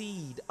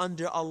proceed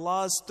under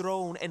Allah's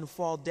throne and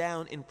fall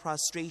down in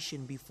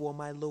prostration before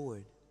my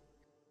Lord.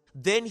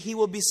 Then he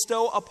will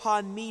bestow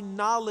upon me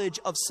knowledge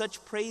of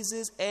such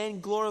praises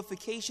and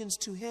glorifications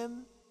to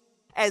him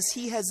as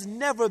he has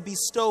never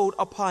bestowed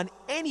upon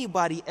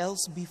anybody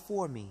else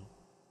before me.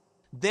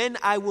 Then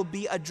I will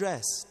be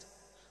addressed,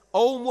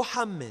 O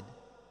Muhammad,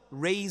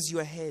 raise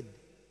your head.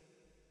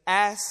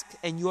 Ask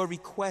and your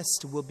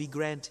request will be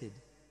granted.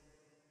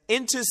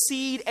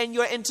 Intercede and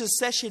your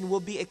intercession will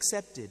be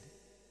accepted.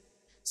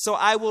 So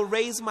I will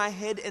raise my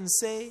head and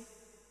say,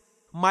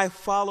 My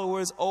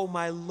followers, O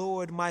my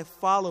Lord, my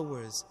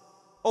followers.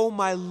 O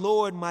my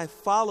Lord, my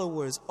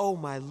followers, O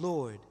my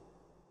Lord.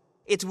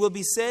 It will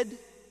be said,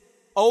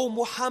 O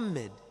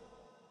Muhammad,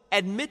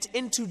 admit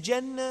into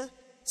Jannah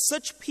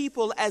such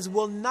people as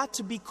will not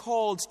be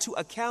called to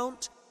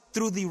account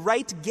through the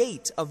right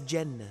gate of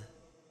Jannah.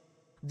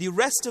 The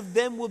rest of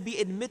them will be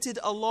admitted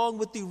along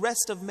with the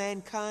rest of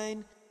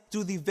mankind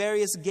through the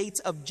various gates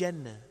of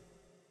Jannah.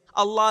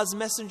 Allah's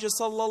Messenger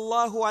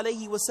sallallahu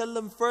alaihi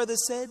wasallam further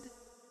said,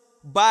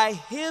 By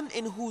him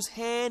in whose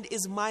hand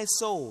is my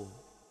soul,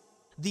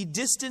 the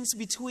distance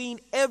between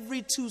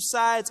every two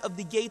sides of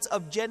the gates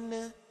of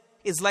Jannah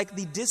is like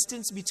the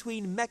distance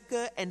between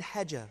Mecca and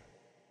Hajar,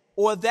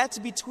 or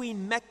that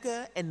between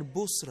Mecca and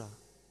Busra,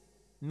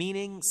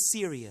 meaning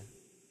Syria,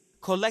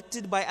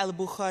 collected by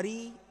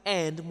Al-Bukhari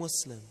and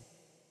Muslim.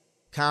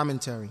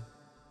 Commentary.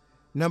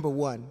 Number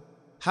 1,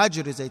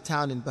 Hajar is a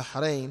town in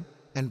Bahrain,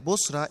 and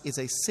Busra is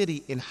a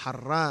city in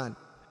Harran,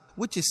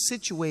 which is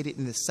situated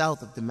in the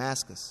south of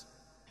Damascus.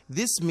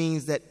 This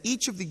means that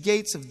each of the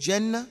gates of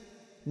Jannah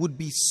would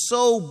be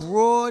so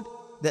broad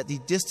that the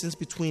distance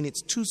between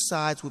its two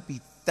sides would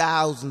be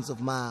thousands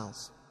of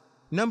miles.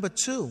 Number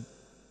 2,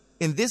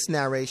 in this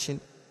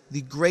narration,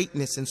 the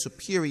greatness and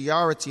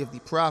superiority of the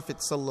Prophet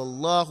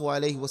sallallahu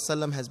alaihi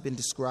wasallam has been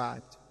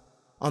described.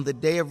 On the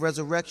day of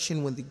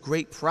resurrection, when the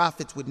great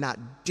prophets would not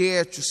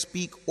dare to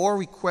speak or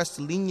request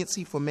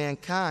leniency for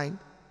mankind,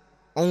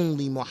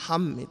 only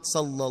Muhammad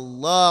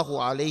sallallahu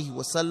alaihi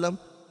wasallam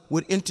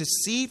would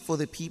intercede for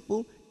the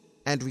people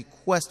and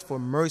request for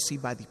mercy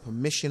by the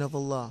permission of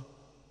Allah.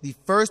 The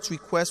first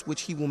request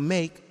which he will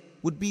make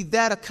would be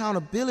that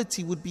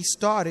accountability would be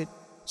started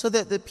so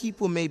that the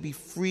people may be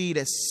freed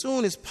as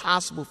soon as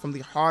possible from the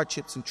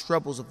hardships and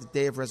troubles of the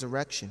day of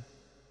resurrection.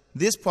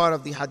 This part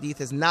of the hadith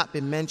has not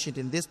been mentioned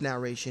in this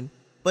narration,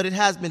 but it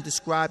has been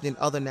described in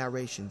other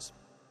narrations.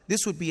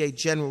 This would be a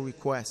general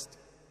request.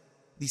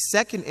 The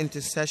second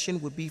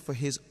intercession would be for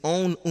his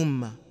own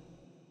ummah.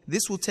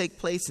 This will take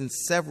place in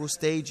several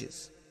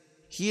stages.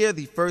 Here,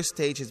 the first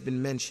stage has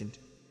been mentioned.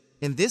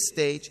 In this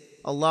stage,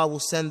 Allah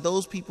will send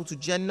those people to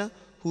Jannah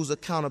whose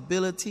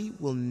accountability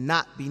will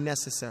not be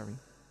necessary.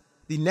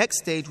 The next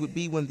stage would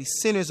be when the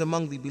sinners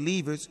among the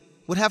believers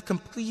would have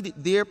completed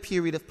their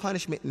period of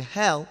punishment in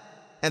hell,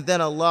 and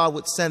then Allah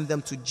would send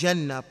them to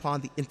Jannah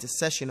upon the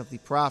intercession of the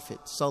Prophet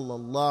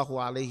sallallahu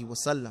alaihi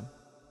wasallam.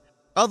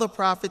 Other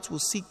prophets will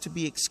seek to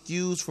be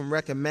excused from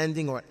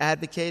recommending or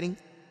advocating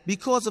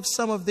because of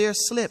some of their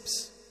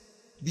slips.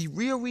 The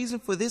real reason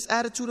for this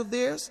attitude of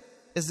theirs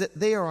is that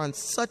they are on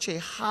such a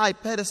high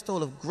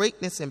pedestal of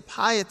greatness and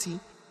piety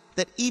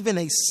that even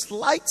a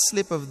slight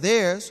slip of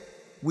theirs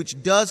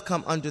which does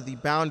come under the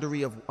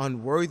boundary of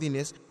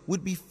unworthiness,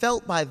 would be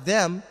felt by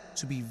them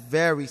to be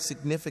very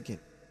significant.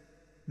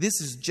 This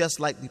is just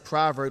like the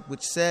proverb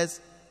which says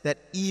that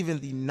even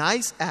the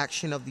nice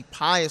action of the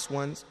pious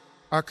ones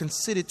are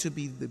considered to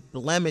be the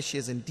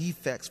blemishes and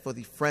defects for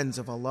the friends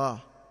of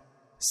Allah.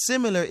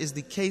 Similar is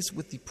the case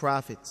with the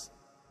prophets.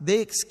 They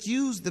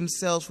excuse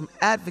themselves from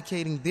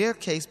advocating their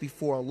case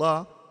before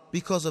Allah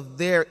because of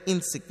their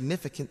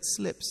insignificant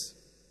slips.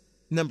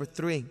 Number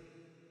 3,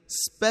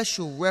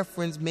 special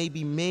reference may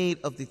be made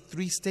of the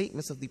 3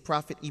 statements of the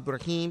Prophet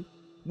Ibrahim,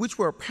 which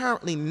were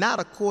apparently not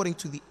according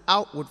to the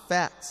outward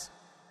facts.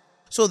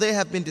 So they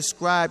have been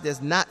described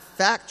as not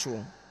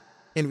factual.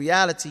 In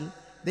reality,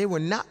 they were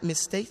not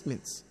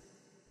misstatements,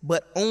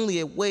 but only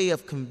a way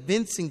of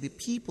convincing the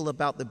people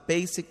about the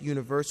basic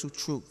universal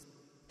truth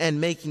and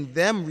making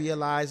them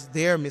realize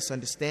their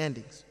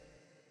misunderstandings.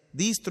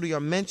 These 3 are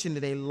mentioned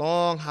in a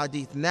long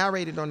hadith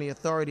narrated on the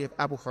authority of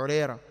Abu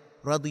Hurairah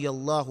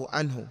radiyallahu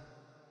anhu.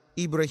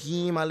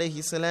 Ibrahim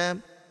alayhi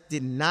salam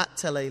did not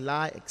tell a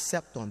lie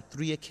except on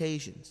 3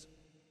 occasions.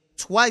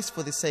 Twice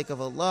for the sake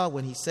of Allah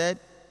when he said,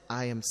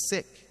 I am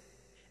sick.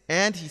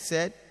 And he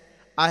said,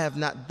 I have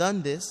not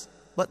done this,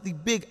 but the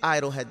big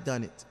idol had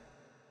done it.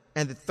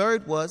 And the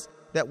third was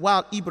that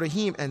while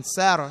Ibrahim and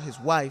Sarah, his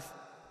wife,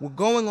 were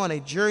going on a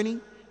journey,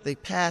 they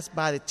passed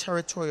by the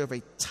territory of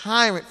a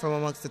tyrant from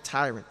amongst the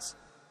tyrants.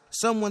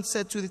 Someone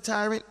said to the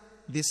tyrant,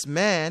 this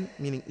man,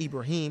 meaning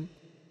Ibrahim,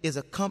 is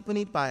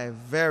accompanied by a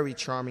very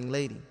charming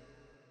lady.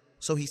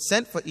 So he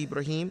sent for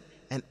Ibrahim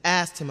and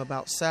asked him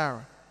about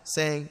Sarah,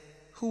 saying,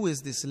 who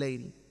is this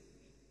lady?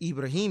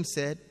 Ibrahim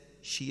said,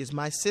 she is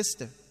my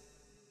sister.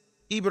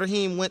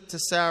 Ibrahim went to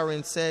Sarah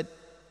and said,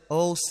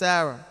 O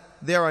Sarah,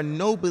 there are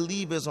no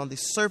believers on the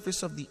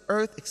surface of the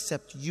earth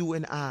except you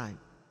and I.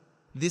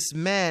 This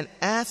man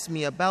asked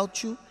me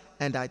about you,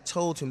 and I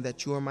told him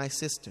that you are my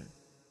sister.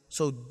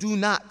 So do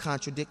not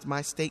contradict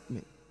my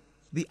statement.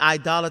 The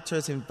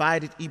idolaters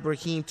invited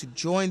Ibrahim to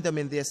join them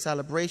in their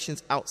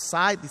celebrations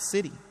outside the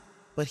city,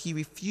 but he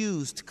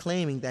refused,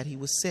 claiming that he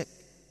was sick.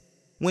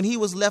 When he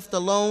was left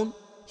alone,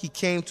 he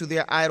came to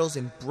their idols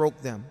and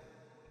broke them.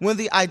 When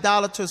the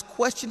idolaters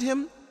questioned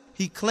him,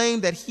 he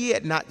claimed that he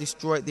had not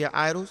destroyed their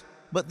idols,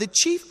 but the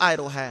chief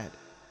idol had,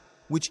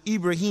 which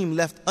Ibrahim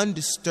left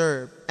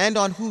undisturbed, and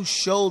on whose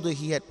shoulder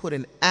he had put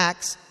an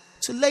axe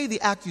to lay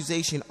the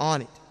accusation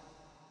on it.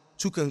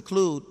 To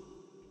conclude,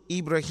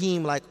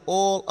 Ibrahim, like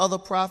all other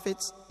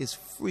prophets, is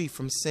free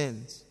from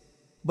sins.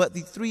 But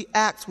the 3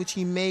 acts which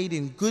he made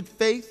in good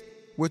faith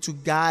were to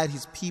guide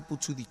his people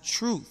to the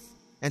truth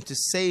and to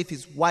save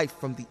his wife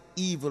from the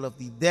evil of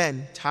the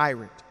then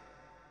tyrant.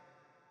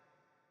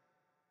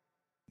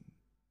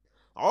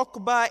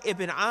 Uqba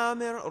ibn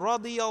Amir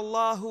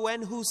radiyallahu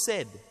anhu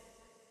said,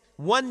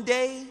 one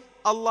day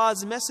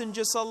Allah's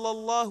Messenger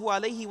sallallahu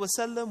alayhi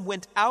wasallam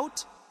went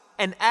out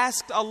and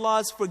asked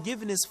Allah's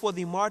forgiveness for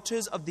the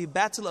martyrs of the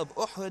Battle of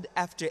Uhud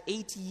after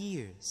 80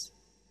 years.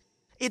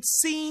 It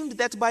seemed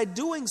that by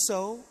doing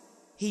so,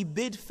 he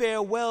bid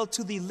farewell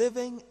to the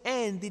living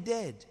and the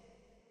dead.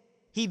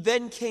 He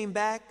then came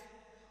back,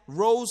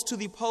 rose to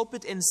the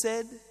pulpit and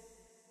said,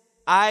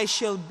 I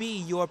shall be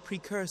your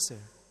precursor.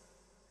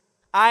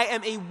 I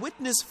am a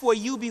witness for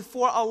you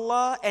before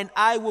Allah, and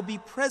I will be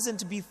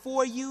present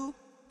before you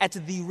at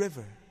the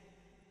river.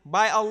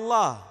 By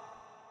Allah,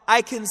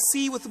 I can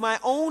see with my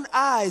own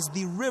eyes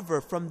the river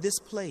from this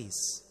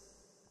place.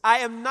 I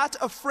am not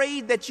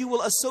afraid that you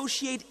will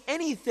associate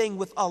anything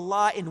with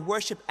Allah in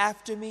worship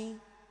after me,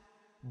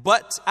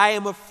 but I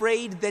am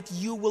afraid that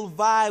you will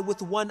vie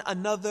with one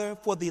another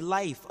for the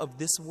life of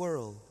this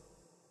world.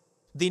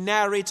 The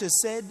narrator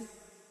said,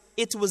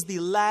 it was the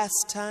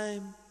last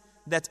time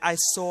that I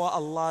saw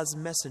Allah's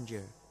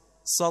Messenger,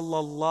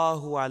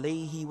 sallallahu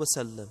alayhi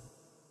wasallam.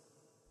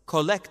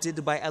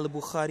 Collected by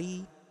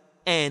Al-Bukhari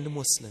and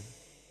Muslim.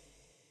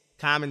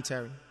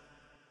 Commentary.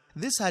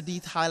 This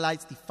hadith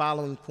highlights the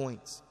following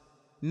points.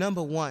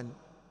 Number 1,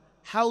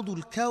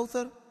 Hawdul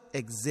Kawthar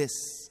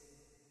exists.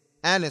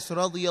 Anas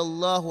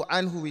radiyallahu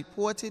anhu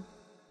reported,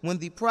 when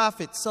the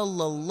Prophet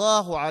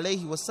sallallahu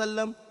alayhi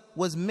wasallam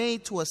was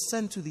made to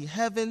ascend to the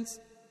heavens,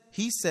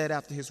 he said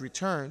after his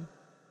return,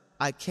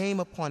 I came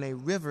upon a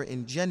river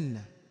in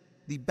Jannah,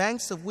 the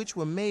banks of which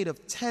were made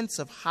of tents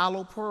of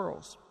hollow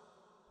pearls.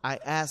 I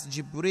asked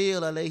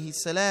Jibreel alayhi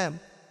salam,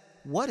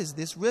 what is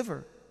this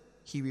river?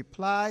 He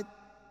replied,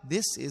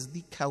 this is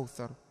the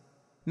Kawthar.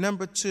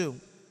 Number 2,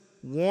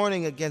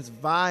 warning against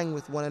vying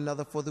with one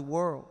another for the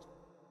world.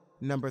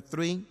 Number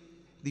 3,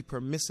 the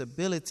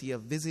permissibility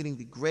of visiting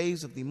the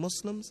graves of the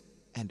Muslims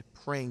and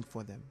praying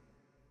for them.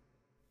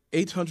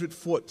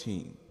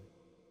 814.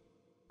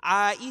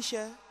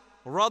 Aisha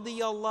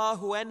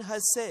radiyallahu anha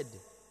said,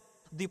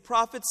 the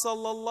Prophet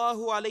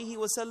sallallahu alayhi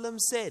wasallam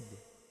said,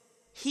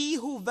 he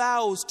who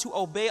vows to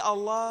obey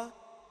Allah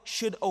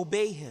should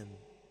obey him,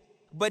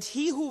 but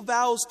he who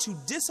vows to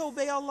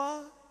disobey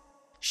Allah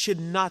should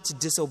not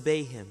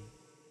disobey him.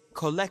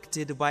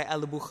 Collected by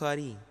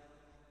Al-Bukhari.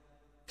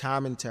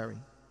 Commentary.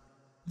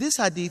 This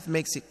hadith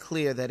makes it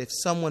clear that if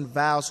someone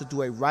vows to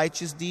do a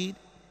righteous deed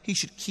he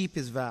should keep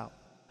his vow.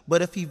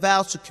 But if he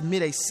vows to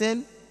commit a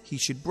sin, he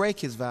should break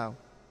his vow.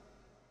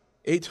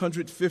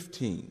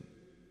 815.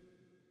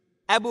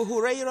 Abu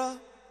Hurairah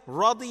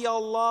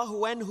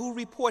radiyallahu anhu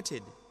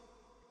reported,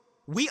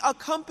 we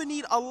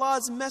accompanied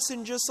Allah's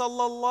Messenger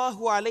sallallahu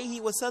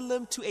alaihi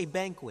wasallam to a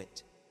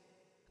banquet.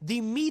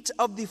 The meat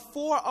of the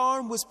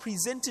forearm was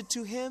presented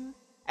to him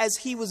as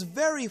he was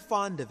very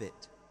fond of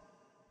it.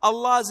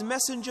 Allah's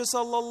Messenger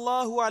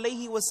sallallahu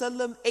alaihi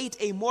wasallam ate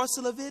a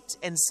morsel of it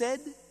and said,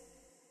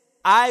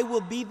 I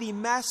will be the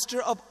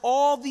master of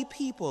all the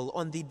people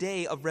on the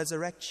day of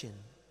resurrection.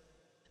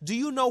 Do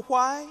you know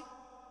why?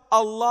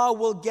 Allah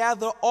will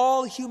gather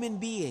all human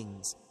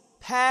beings,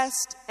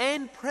 past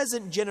and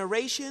present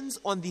generations,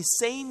 on the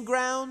same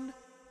ground,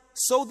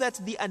 so that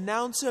the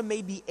announcer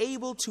may be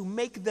able to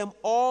make them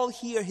all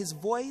hear his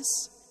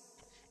voice,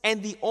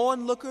 and the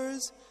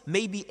onlookers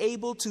may be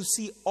able to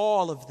see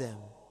all of them.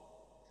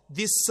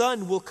 The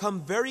sun will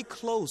come very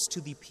close to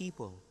the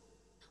people.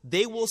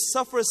 They will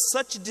suffer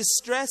such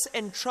distress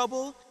and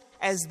trouble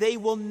as they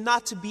will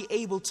not be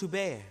able to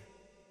bear.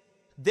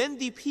 Then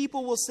the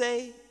people will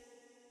say,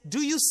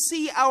 do you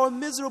see our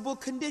miserable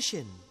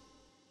condition?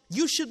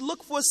 You should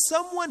look for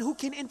someone who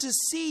can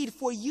intercede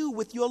for you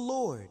with your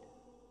Lord.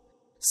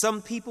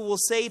 Some people will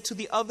say to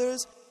the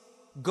others,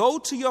 go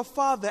to your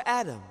father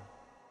Adam.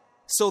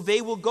 So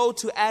they will go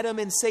to Adam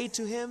and say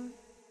to him,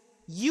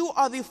 you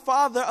are the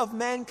father of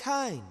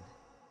mankind.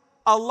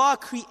 Allah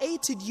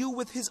created you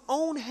with his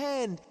own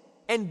hand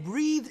and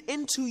breathed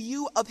into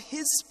you of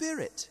his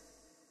spirit,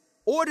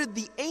 ordered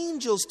the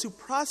angels to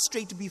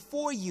prostrate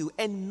before you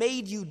and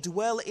made you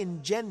dwell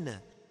in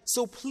Jannah.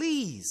 So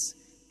please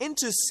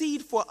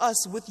intercede for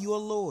us with your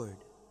Lord.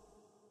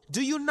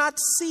 Do you not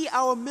see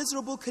our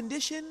miserable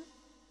condition?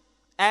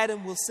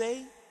 Adam will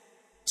say,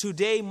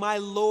 today my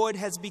Lord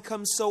has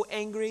become so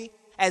angry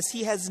as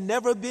he has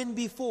never been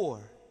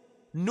before,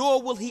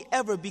 nor will he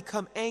ever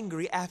become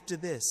angry after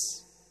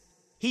this.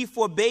 He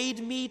forbade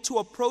me to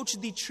approach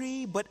the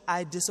tree, but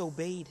I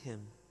disobeyed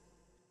him.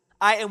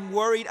 I am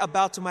worried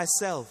about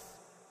myself.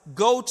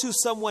 Go to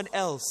someone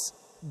else.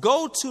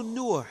 Go to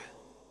Nuh.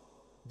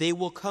 They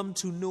will come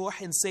to Nuh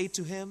and say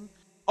to him,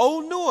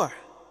 O Nuh,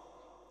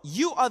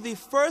 you are the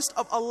first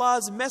of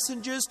Allah's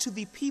messengers to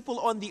the people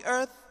on the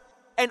earth,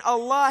 and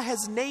Allah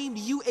has named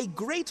you a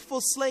grateful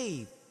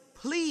slave.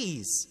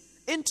 Please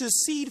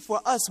intercede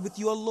for us with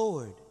your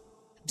Lord.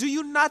 Do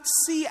you not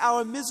see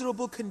our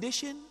miserable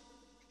condition?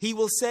 He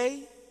will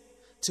say,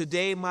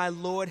 today my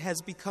Lord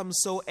has become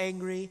so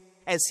angry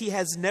as he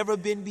has never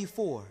been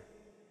before,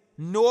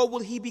 nor will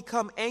he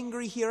become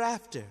angry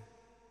hereafter.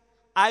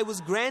 I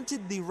was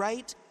granted the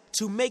right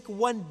to make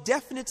one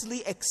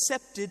definitely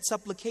accepted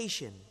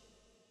supplication.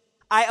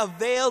 I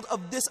availed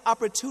of this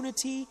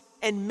opportunity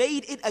and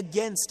made it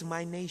against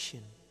my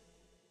nation.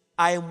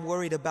 I am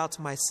worried about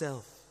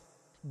myself.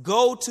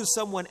 Go to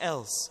someone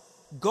else.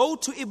 Go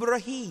to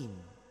Ibrahim.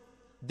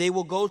 They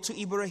will go to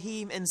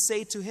Ibrahim and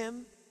say to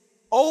him,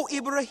 O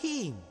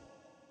Ibrahim,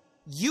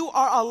 you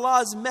are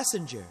Allah's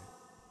messenger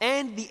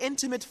and the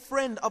intimate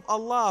friend of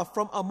Allah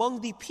from among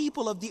the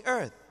people of the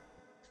earth.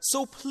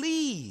 So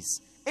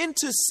please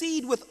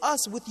intercede with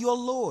us with your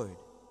Lord.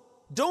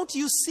 Don't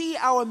you see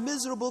our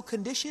miserable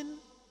condition?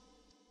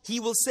 He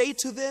will say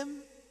to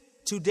them,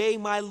 today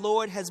my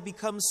Lord has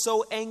become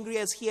so angry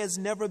as he has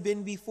never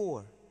been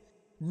before,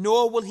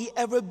 nor will he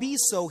ever be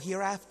so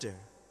hereafter.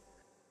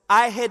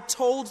 I had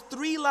told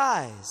 3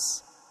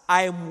 lies.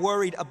 I am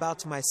worried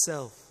about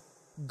myself.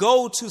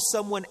 Go to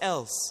someone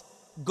else.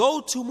 Go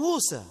to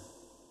Musa.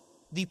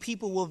 The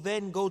people will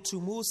then go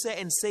to Musa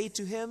and say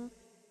to him,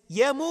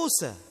 Ya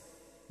Musa,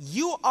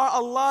 you are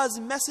Allah's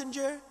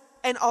messenger,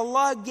 and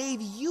Allah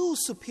gave you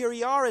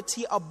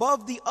superiority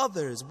above the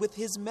others with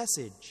his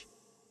message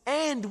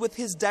and with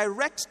his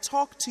direct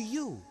talk to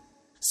you.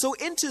 So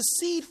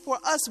intercede for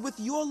us with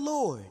your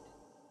Lord.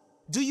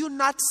 Do you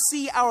not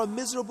see our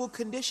miserable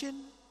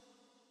condition?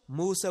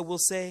 Musa will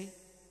say,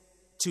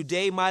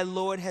 today my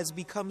Lord has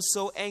become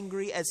so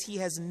angry as he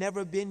has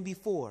never been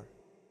before,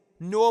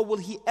 nor will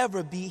he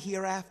ever be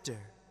hereafter.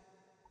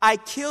 I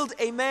killed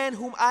a man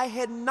whom I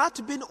had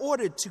not been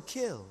ordered to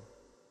kill.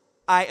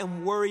 I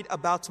am worried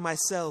about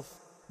myself.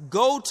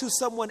 Go to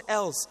someone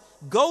else.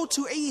 Go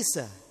to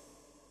Isa.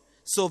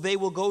 So they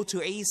will go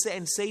to Isa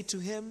and say to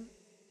him,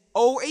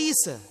 O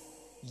Isa,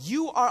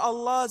 you are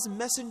Allah's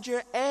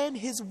messenger and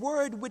his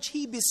word which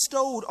he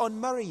bestowed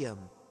on Maryam,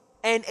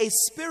 and a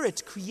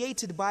spirit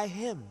created by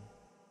him.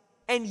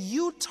 And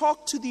you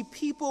talked to the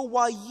people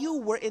while you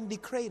were in the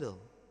cradle.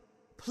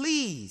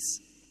 Please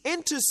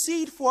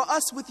intercede for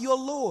us with your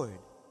Lord.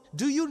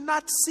 Do you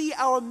not see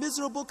our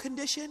miserable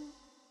condition?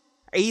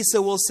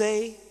 Isa will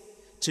say,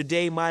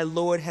 today my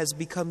Lord has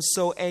become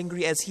so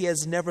angry as he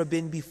has never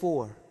been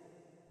before,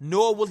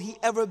 nor will he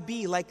ever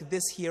be like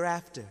this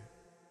hereafter.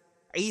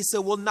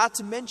 Isa will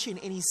not mention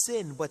any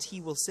sin, but he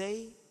will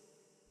say,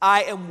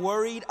 I am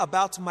worried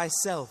about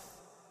myself.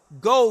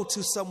 Go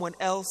to someone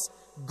else.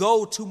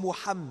 Go to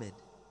Muhammad.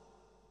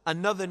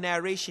 Another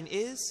narration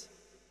is,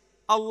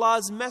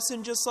 Allah's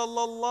Messenger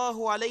sallallahu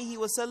alayhi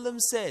wasallam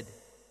said,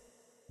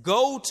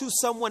 "Go to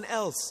someone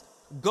else,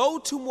 go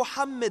to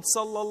Muhammad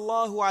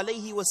sallallahu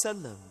alayhi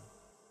wasallam."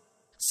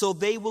 So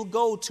they will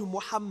go to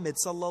Muhammad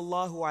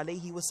sallallahu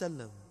alayhi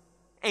wasallam.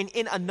 And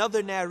in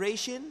another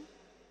narration,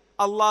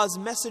 Allah's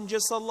Messenger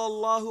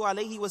sallallahu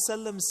alayhi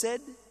wasallam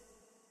said,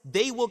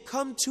 "They will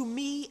come to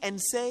me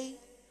and say,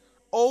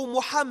 O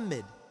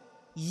Muhammad,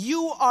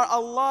 you are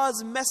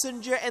Allah's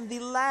messenger and the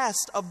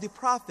last of the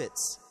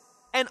prophets,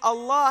 and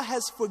Allah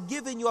has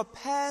forgiven your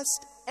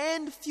past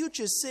and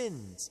future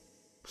sins.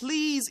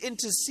 Please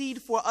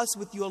intercede for us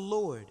with your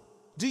Lord.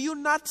 Do you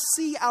not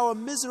see our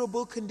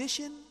miserable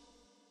condition?"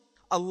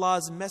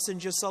 Allah's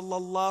Messenger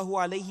sallallahu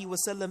alayhi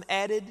wasallam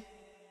added,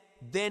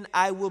 "Then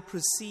I will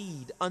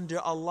proceed under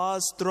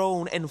Allah's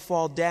throne and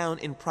fall down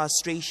in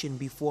prostration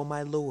before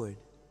my Lord.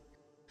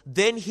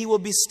 Then He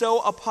will bestow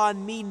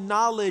upon me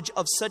knowledge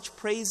of such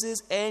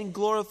praises and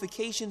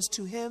glorifications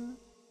to Him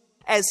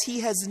as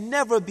He has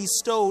never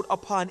bestowed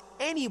upon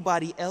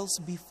anybody else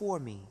before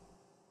me.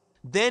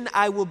 Then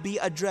I will be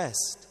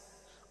addressed,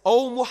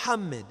 O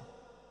Muhammad,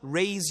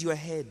 raise your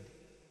head.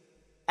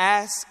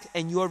 Ask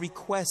and your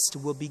request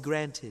will be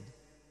granted.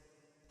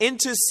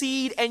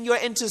 Intercede and your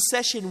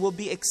intercession will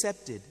be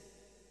accepted.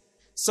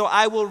 So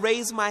I will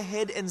raise my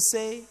head and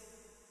say,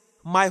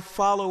 My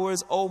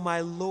followers, O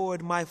my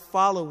Lord, my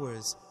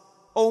followers,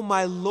 O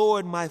my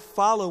Lord, my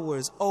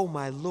followers, O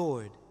my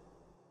Lord.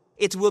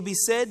 It will be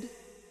said,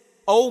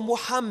 O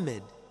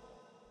Muhammad,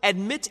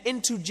 admit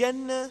into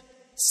Jannah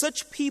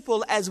such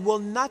people as will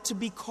not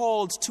be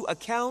called to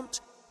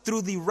account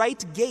through the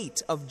right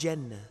gate of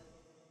Jannah.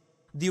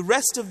 The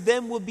rest of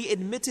them will be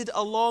admitted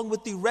along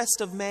with the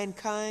rest of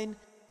mankind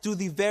through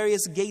the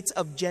various gates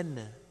of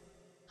Jannah.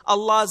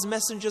 Allah's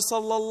Messenger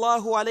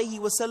sallallahu alayhi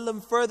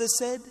wasallam further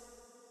said,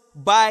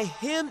 By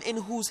Him in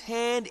whose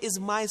hand is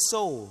my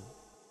soul,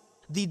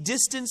 the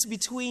distance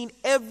between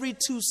every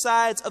two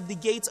sides of the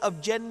gates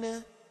of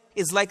Jannah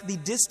is like the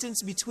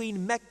distance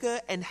between Mecca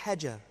and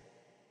Hajar,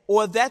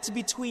 or that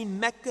between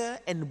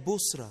Mecca and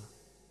Busra,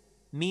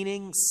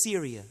 meaning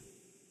Syria,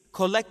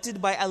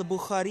 collected by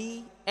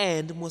Al-Bukhari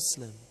and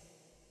Muslim.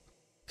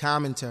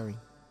 Commentary.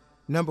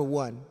 Number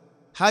 1.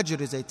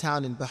 Hajar is a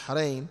town in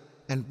Bahrain,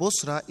 and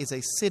Busra is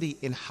a city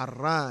in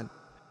Harran,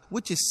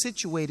 which is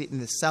situated in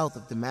the south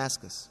of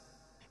Damascus.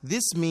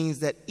 This means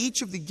that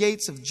each of the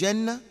gates of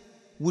Jannah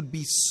would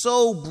be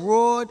so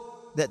broad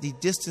that the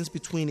distance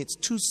between its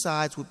two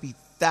sides would be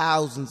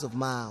thousands of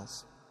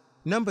miles.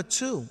 Number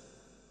 2.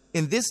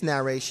 In this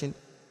narration,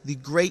 the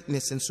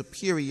greatness and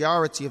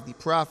superiority of the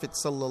Prophet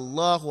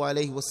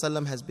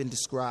ﷺ has been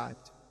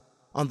described.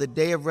 On the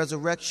day of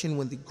resurrection,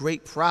 when the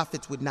great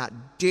prophets would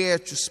not dare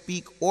to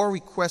speak or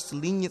request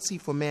leniency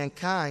for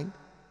mankind,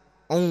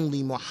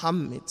 only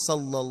Muhammad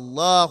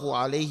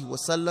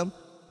ﷺ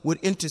would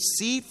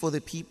intercede for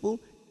the people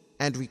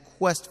and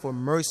request for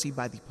mercy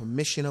by the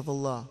permission of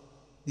Allah.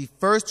 The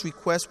first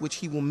request which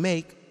he will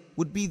make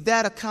would be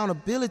that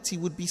accountability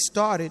would be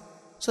started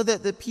so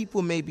that the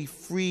people may be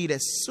freed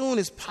as soon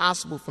as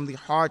possible from the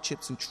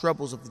hardships and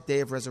troubles of the day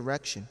of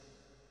resurrection.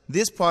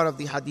 This part of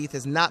the hadith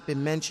has not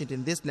been mentioned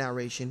in this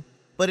narration,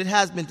 but it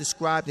has been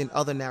described in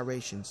other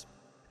narrations.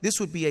 This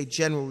would be a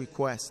general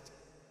request.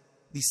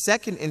 The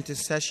second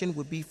intercession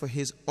would be for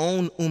his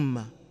own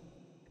ummah.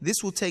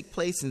 This will take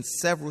place in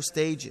several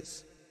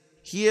stages.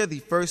 Here, the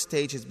first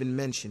stage has been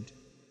mentioned.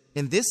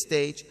 In this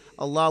stage,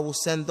 Allah will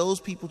send those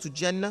people to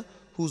Jannah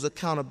whose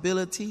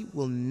accountability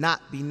will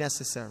not be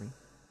necessary.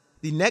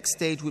 The next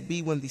stage would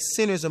be when the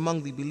sinners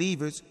among the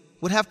believers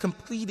would have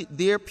completed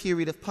their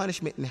period of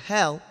punishment in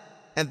hell,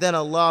 and then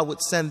Allah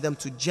would send them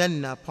to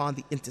Jannah upon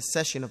the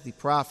intercession of the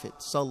Prophet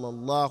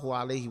sallallahu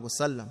alaihi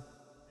wasallam.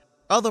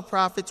 Other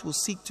prophets will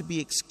seek to be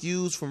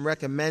excused from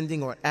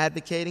recommending or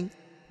advocating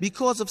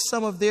because of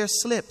some of their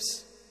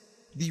slips.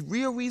 The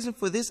real reason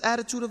for this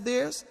attitude of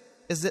theirs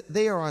is that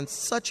they are on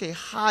such a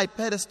high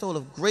pedestal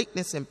of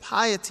greatness and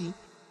piety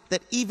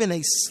that even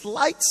a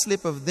slight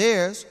slip of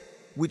theirs,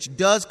 which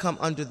does come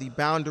under the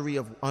boundary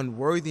of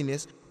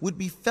unworthiness, would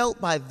be felt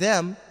by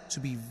them to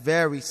be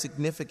very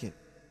significant.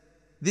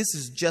 This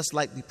is just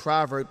like the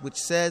proverb which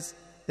says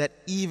that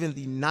even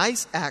the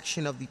nice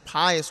action of the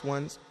pious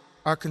ones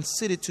are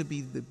considered to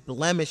be the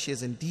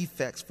blemishes and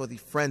defects for the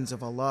friends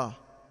of Allah.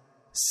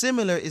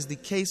 Similar is the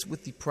case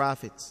with the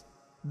prophets.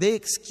 They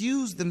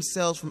excuse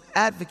themselves from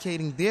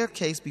advocating their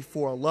case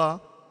before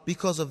Allah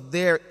because of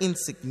their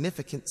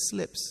insignificant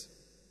slips.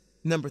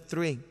 Number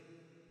 3.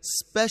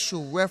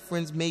 Special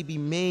reference may be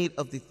made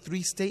of the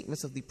 3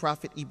 statements of the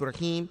Prophet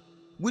Ibrahim,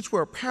 which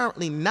were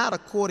apparently not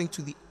according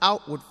to the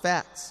outward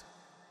facts.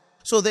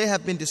 So they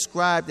have been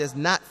described as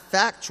not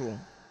factual.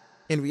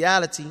 In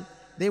reality,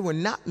 they were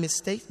not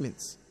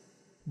misstatements,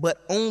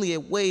 but only a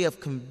way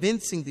of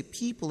convincing the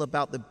people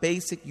about the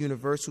basic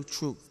universal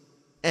truth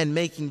and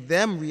making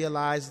them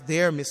realize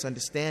their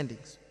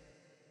misunderstandings.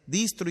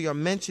 These 3 are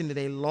mentioned in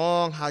a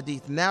long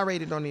hadith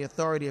narrated on the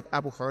authority of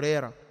Abu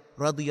Hurairah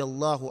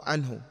radiyallahu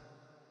anhu.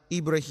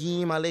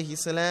 Ibrahim alayhi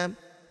salam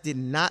did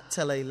not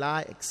tell a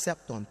lie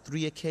except on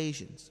 3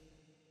 occasions.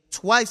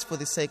 twice for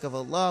the sake of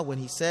Allah when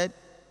he said,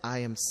 I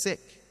am sick.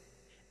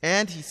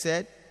 And he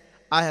said,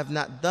 I have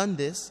not done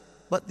this,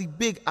 but the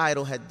big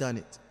idol had done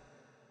it.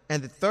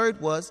 And the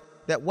third was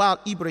that while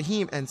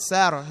Ibrahim and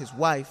Sarah, his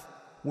wife,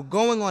 were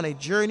going on a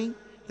journey,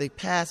 they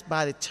passed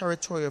by the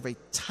territory of a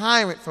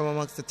tyrant from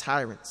amongst the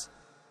tyrants.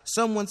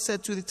 Someone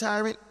said to the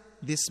tyrant,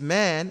 this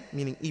man,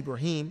 meaning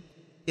Ibrahim,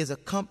 is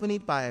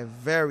accompanied by a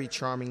very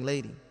charming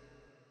lady.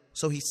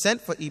 So he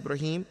sent for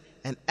Ibrahim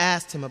and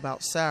asked him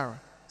about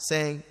Sarah,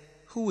 saying,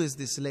 who is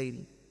this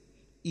lady?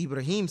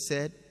 Ibrahim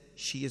said,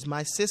 she is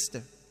my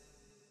sister.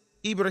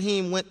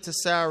 Ibrahim went to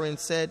Sarah and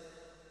said,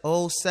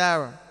 O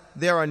Sarah,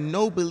 there are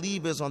no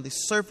believers on the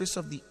surface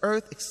of the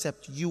earth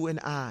except you and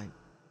I.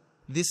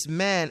 This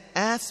man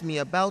asked me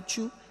about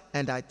you,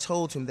 and I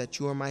told him that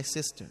you are my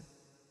sister.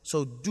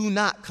 So do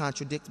not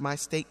contradict my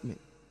statement.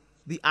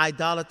 The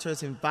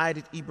idolaters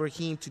invited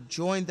Ibrahim to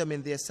join them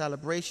in their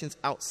celebrations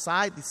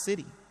outside the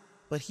city,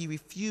 but he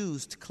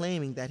refused,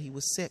 claiming that he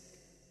was sick.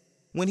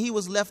 When he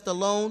was left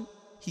alone,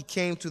 he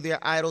came to their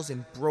idols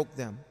and broke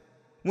them.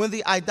 When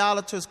the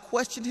idolaters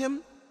questioned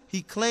him,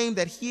 he claimed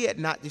that he had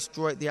not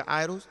destroyed their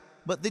idols,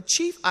 but the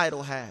chief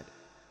idol had,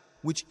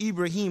 which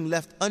Ibrahim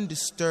left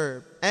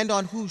undisturbed, and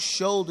on whose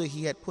shoulder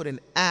he had put an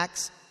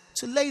axe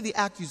to lay the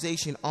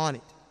accusation on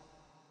it.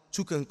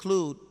 To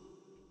conclude,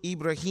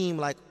 Ibrahim,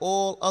 like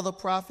all other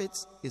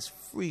prophets, is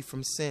free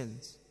from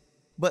sins.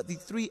 But the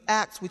three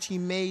acts which he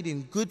made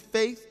in good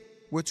faith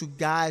were to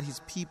guide his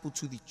people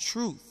to the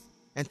truth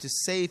and to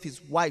save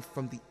his wife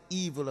from the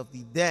evil of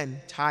the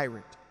then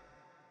tyrant.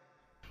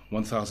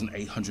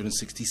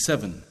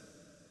 1867.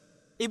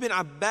 Ibn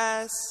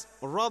Abbas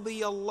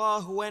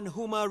radiyallahu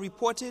anhuma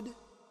reported,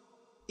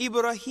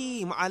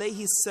 Ibrahim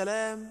alayhi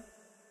salam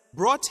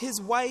brought his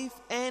wife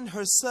and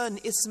her son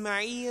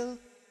Ismail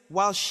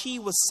while she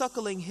was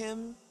suckling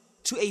him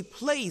to a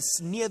place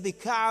near the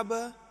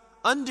Kaaba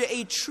under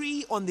a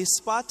tree on the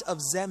spot of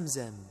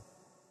Zamzam,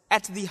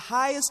 at the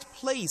highest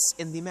place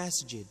in the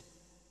masjid.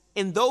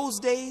 In those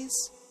days,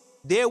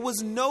 there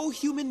was no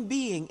human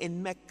being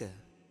in Mecca,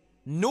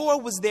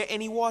 nor was there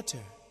any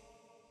water.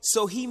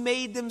 So he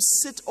made them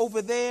sit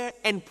over there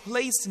and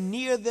placed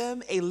near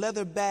them a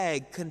leather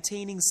bag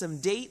containing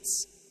some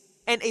dates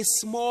and a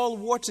small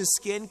water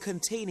skin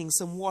containing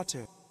some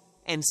water,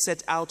 and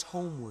set out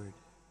homeward.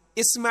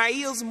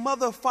 Ismail's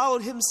mother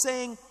followed him,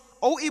 saying,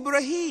 O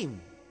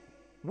Ibrahim,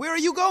 where are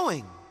you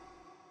going?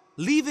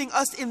 Leaving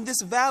us in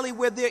this valley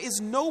where there is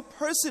no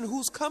person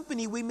whose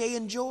company we may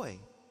enjoy,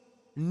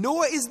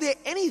 nor is there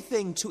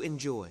anything to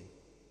enjoy.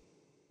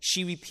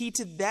 She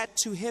repeated that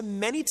to him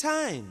many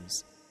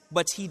times,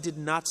 but he did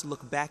not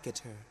look back at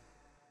her.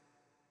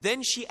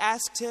 Then she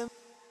asked him,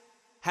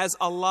 Has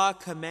Allah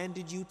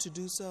commanded you to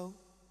do so?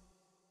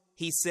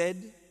 He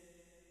said,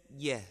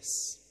 Yes.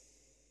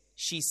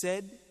 She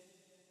said,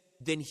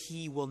 Then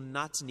he will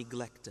not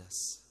neglect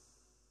us.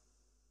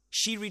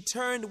 She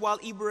returned while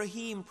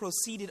Ibrahim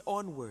proceeded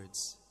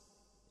onwards.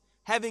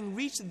 Having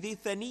reached the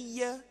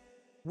Thaniya,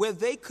 where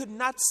they could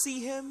not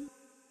see him,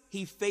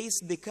 he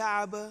faced the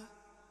Kaaba,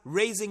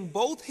 raising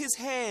both his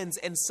hands,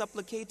 and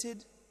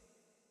supplicated,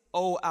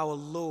 O our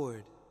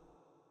Lord,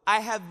 I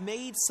have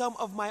made some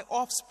of my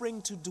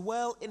offspring to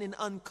dwell in an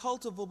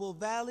uncultivable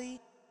valley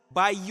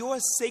by your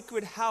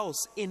sacred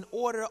house in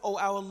order, O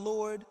our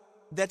Lord,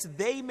 that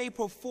they may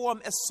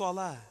perform as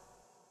salah.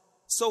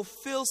 So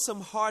fill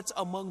some hearts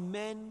among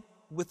men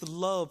with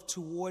love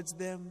towards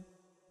them,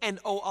 and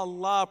O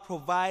Allah,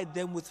 provide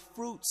them with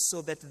fruits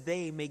so that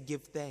they may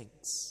give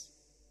thanks.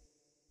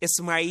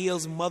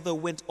 Ismail's mother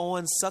went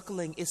on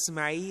suckling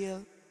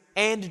Ismail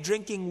and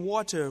drinking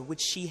water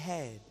which she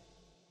had.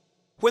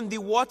 When the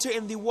water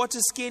in the water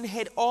skin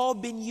had all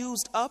been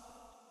used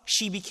up,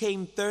 she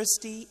became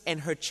thirsty, and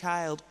her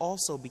child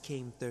also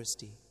became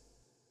thirsty.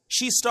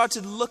 She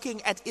started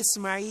looking at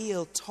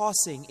Ismail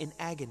tossing in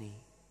agony.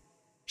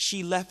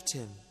 She left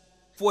him,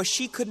 for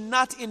she could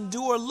not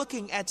endure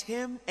looking at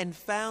him, and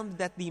found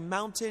that the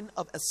mountain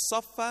of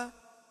As-Safa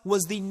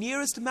was the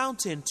nearest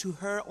mountain to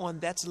her on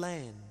that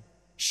land.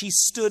 She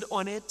stood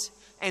on it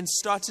and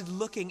started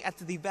looking at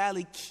the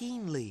valley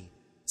keenly,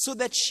 so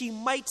that she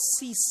might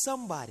see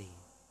somebody,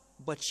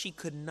 but she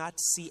could not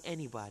see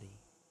anybody.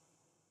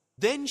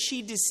 Then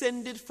she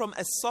descended from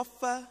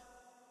As-Safa,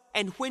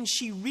 and when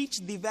she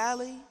reached the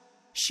valley,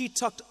 she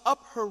tucked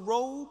up her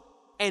robe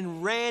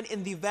and ran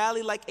in the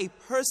valley like a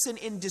person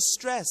in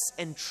distress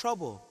and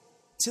trouble,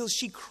 till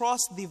she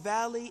crossed the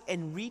valley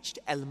and reached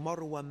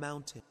Al-Marwa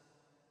mountain,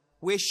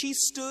 where she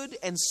stood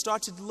and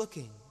started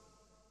looking,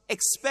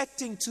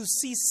 expecting to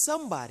see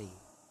somebody,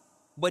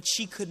 but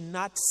she could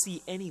not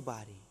see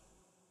anybody.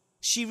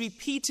 She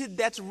repeated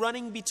that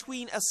running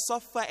between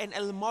As-Safa and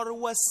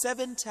Al-Marwa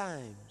 7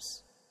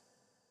 times.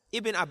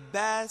 Ibn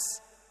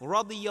Abbas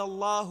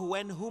radiyallahu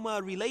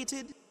anhuma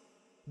related,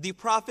 the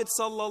Prophet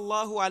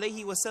sallallahu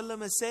alaihi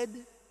wasallam said,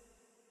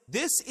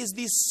 This is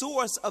the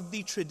source of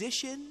the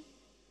tradition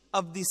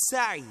of the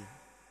sa'i,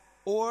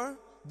 or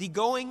the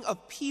going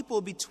of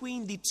people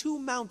between the 2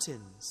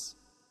 mountains.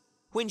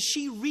 When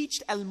she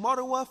reached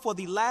Al-Marwa for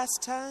the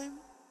last time,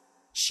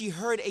 she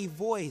heard a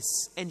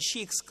voice and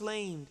she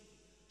exclaimed,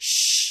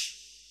 "Shh!"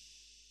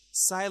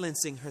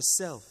 silencing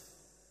herself,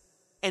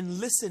 and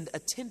listened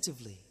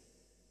attentively.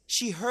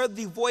 She heard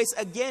the voice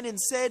again and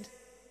said,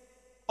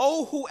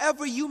 "Oh,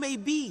 whoever you may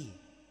be,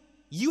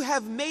 you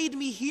have made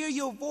me hear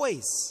your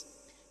voice.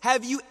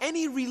 Have you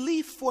any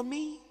relief for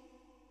me?"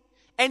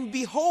 And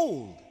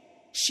behold,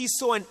 she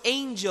saw an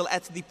angel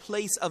at the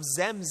place of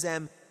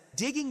Zamzam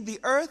digging the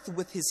earth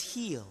with his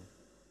heel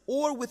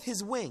or with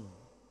his wing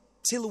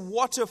till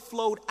water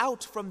flowed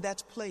out from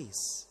that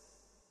place.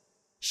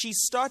 She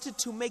started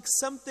to make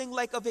something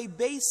like of a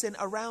basin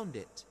around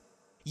it.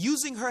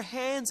 Using her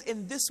hands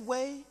in this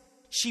way,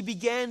 she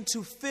began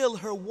to fill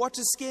her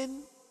water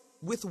skin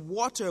with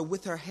water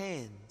with her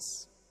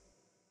hands.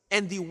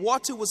 And the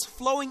water was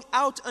flowing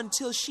out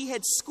until she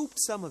had scooped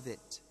some of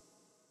it.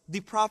 The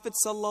Prophet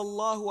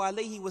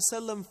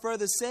ﷺ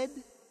further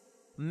said,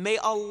 "May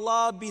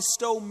Allah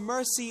bestow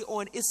mercy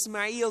on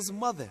Ismail's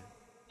mother.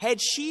 Had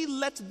she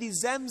let the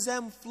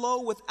Zamzam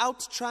flow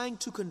without trying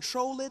to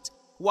control it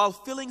while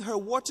filling her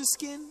water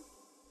skin,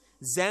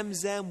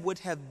 Zamzam would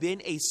have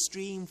been a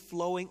stream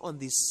flowing on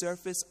the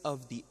surface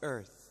of the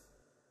earth."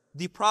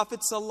 The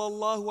Prophet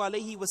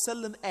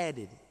ﷺ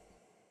added,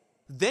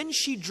 "Then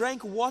she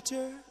drank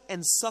water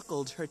and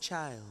suckled her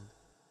child.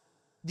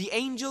 The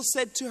angel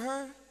said to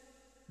her,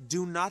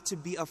 'Do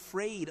not be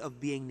afraid of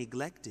being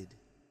neglected,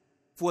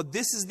 for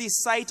this is the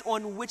site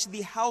on which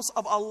the house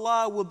of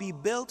Allah will be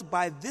built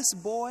by this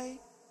boy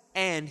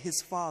and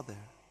his father,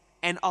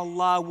 and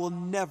Allah will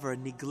never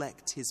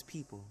neglect his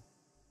people.'"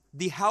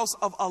 The house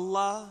of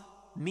Allah,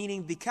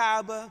 meaning the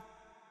Kaaba,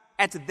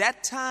 at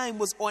that time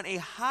was on a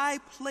high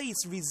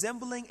place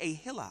resembling a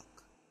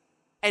hillock,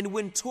 and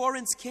when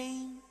torrents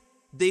came,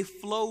 they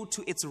flowed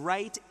to its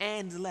right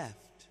and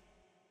left.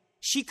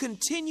 She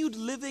continued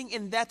living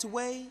in that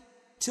way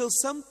till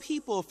some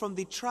people from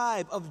the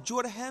tribe of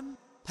Jurham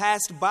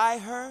passed by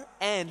her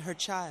and her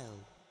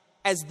child,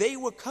 as they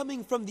were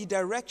coming from the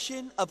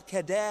direction of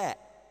Kada,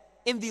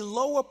 in the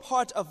lower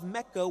part of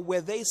Mecca,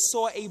 where they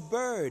saw a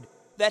bird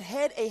that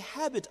had a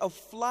habit of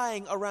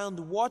flying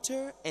around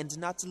water and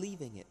not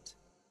leaving it.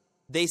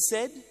 They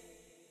said,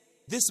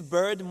 "This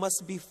bird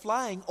must be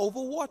flying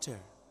over water,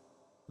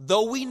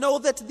 though we know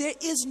that there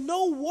is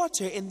no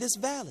water in this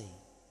valley."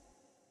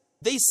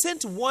 They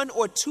sent 1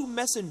 or 2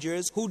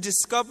 messengers who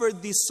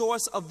discovered the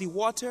source of the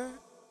water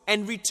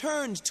and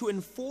returned to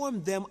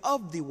inform them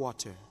of the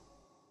water.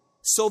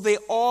 So they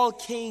all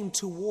came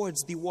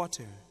towards the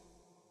water.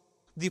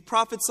 The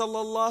Prophet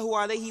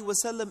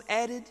ﷺ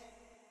added,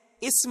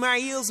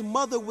 "Ismail's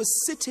mother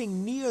was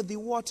sitting near the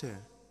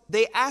water.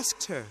 They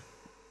asked her,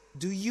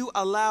 'Do you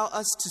allow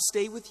us to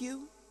stay with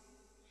you?'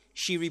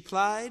 She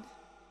replied,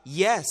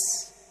 'Yes,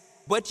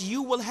 but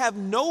you will have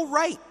no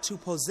right to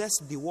possess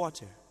the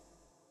water.'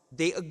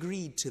 They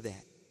agreed to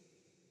that.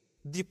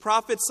 The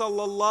Prophet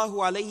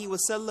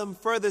ﷺ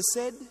further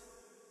said,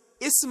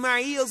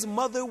 Ismail's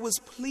mother was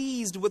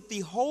pleased with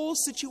the whole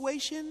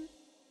situation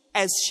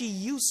as she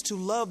used to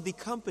love the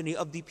company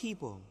of the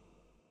people.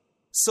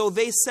 So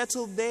they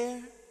settled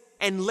there,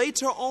 and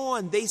later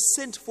on they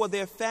sent for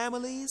their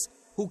families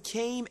who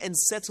came and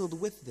settled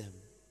with them.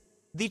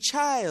 The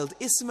child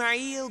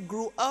Ismail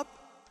grew up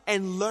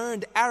and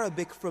learned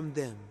Arabic from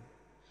them,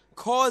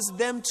 caused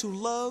them to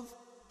love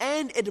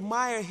and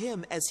admire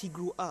him as he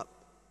grew up.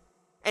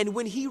 And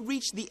when he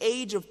reached the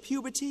age of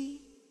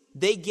puberty,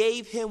 they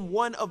gave him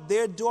one of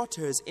their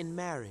daughters in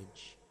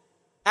marriage.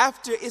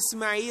 After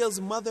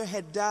Ismail's mother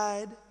had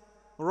died,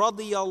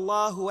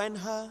 radiyallahu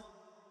anha,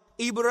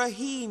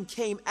 Ibrahim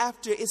came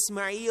after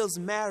Ismail's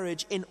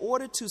marriage in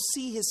order to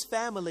see his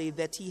family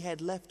that he had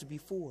left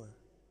before.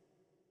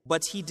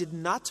 But he did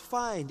not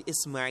find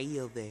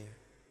Ismail there.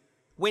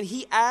 When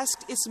he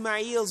asked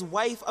Ismail's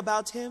wife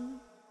about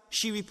him,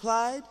 she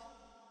replied,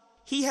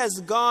 "He has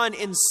gone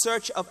in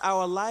search of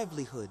our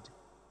livelihood."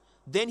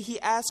 Then he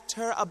asked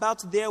her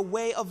about their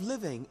way of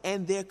living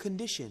and their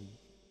condition.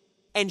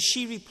 And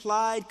she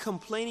replied,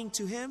 complaining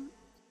to him,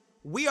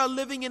 "We are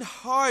living in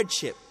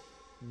hardship,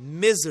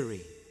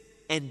 misery,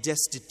 and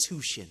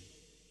destitution."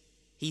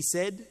 He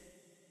said,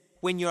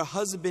 "When your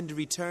husband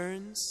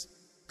returns,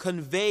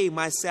 convey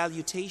my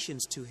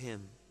salutations to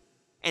him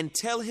and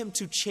tell him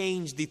to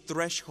change the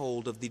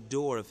threshold of the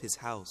door of his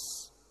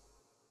house."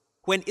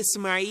 When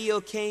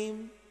Ismail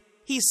came,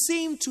 he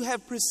seemed to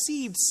have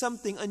perceived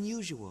something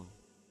unusual.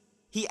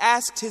 He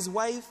asked his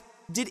wife,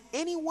 "Did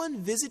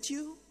anyone visit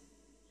you?"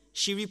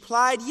 She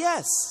replied,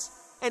 "Yes,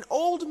 an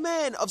old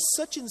man of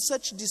such and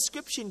such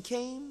description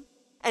came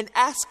and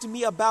asked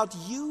me about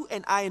you,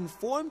 and I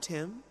informed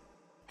him.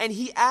 And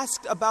he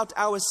asked about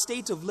our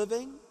state of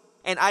living,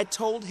 and I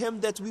told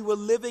him that we were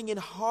living in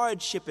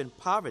hardship and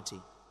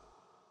poverty."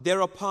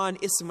 Thereupon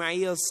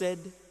Ismail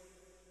said,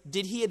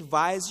 "Did he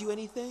advise you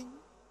anything?"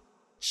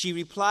 She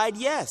replied,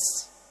 "Yes.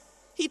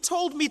 He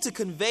told me to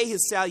convey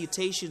his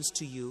salutations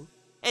to you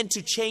and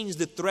to change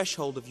the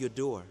threshold of your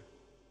door."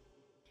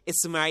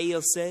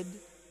 Ismail said,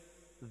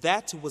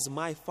 "That was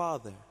my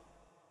father,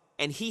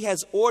 and he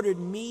has ordered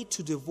me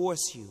to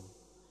divorce you.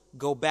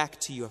 Go back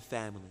to your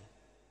family."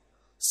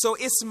 So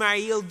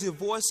Ismail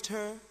divorced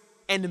her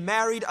and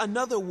married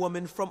another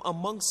woman from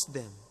amongst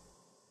them.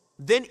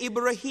 Then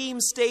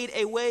Ibrahim stayed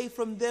away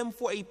from them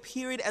for a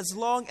period as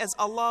long as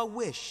Allah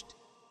wished,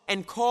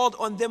 and called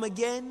on them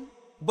again,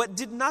 but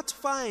did not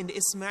find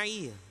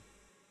Ismail.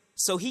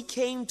 So he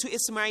came to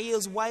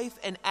Ismail's wife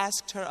and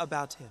asked her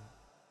about him.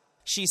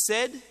 She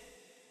said,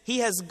 "He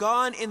has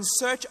gone in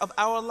search of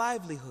our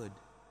livelihood."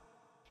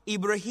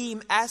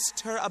 Ibrahim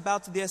asked her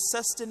about their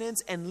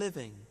sustenance and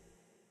living.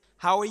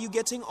 "How are you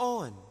getting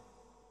on?"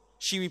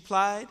 She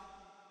replied,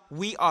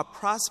 "We are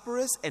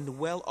prosperous and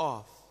well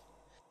off."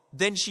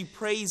 Then she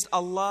praised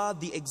Allah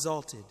the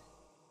Exalted.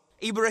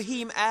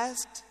 Ibrahim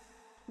asked,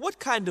 "What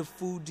kind of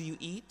food do you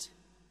eat?"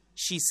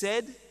 She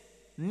said,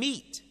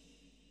 "Meat."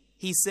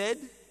 He said,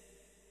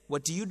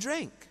 "What do you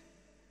drink?"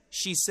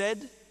 She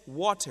said,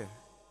 "Water."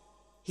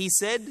 He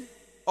said,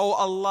 "O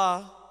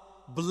Allah,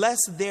 bless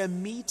their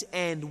meat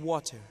and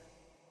water."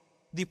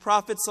 The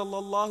Prophet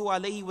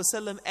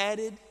ﷺ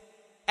added,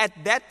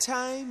 "At that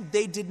time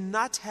they did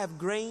not have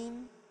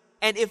grain,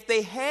 and if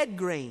they had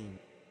grain,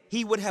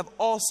 he would have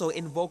also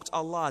invoked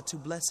Allah to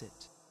bless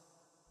it."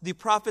 The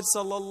Prophet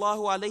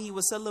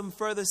ﷺ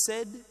further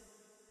said,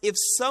 "If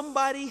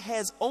somebody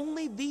has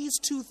only these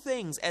two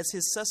things as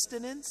his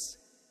sustenance,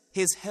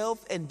 his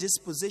health and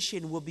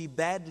disposition will be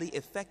badly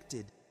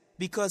affected,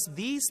 because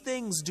these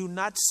things do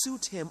not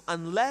suit him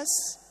unless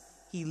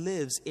he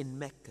lives in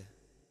Mecca."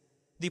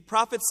 The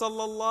Prophet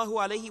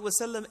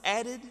ﷺ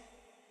added,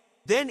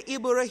 Then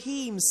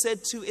Ibrahim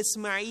said to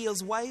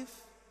Ismail's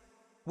wife,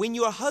 "When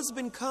your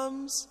husband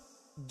comes,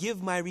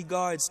 give my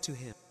regards to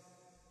him,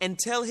 and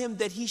tell him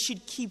that he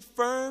should keep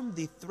firm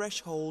the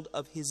threshold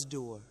of his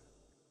door."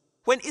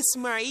 When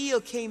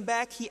Ismail came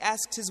back, he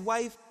asked his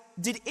wife,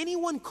 "Did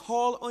anyone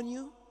call on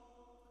you?"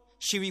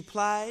 She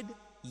replied,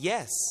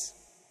 "Yes,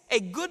 a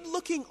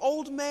good-looking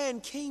old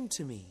man came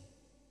to me."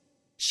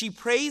 She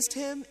praised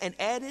him and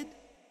added,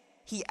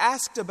 "He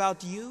asked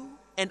about you,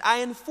 and I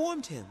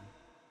informed him.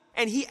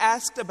 And he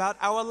asked about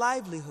our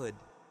livelihood,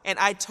 and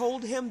I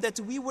told him that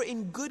we were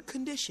in good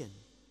condition."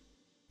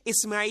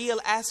 Ismail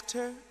asked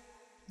her,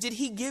 "Did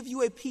he give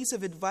you a piece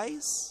of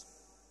advice?"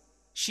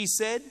 She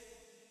said,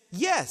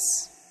 "Yes,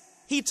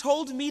 he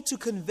told me to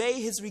convey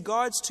his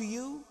regards to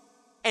you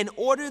and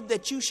ordered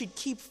that you should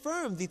keep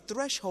firm the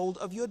threshold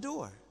of your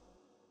door."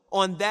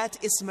 On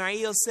that,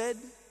 Ismail said,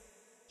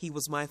 "He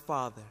was my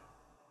father,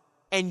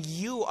 and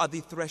you are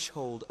the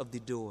threshold of the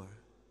door.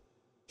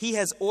 He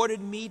has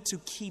ordered me to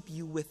keep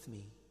you with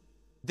me."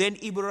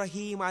 Then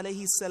Ibrahim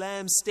alayhi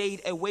salam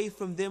stayed away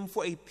from them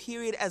for a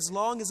period as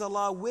long as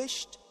Allah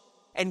wished,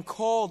 and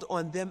called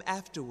on them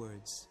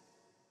afterwards.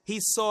 He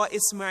saw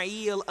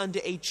Ismail under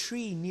a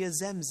tree near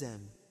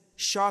Zamzam,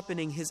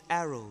 sharpening his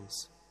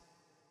arrows.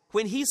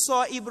 When he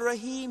saw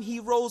Ibrahim, he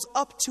rose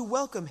up to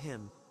welcome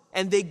him,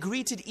 and they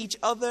greeted each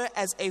other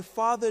as a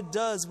father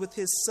does with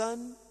his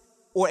son,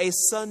 or a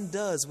son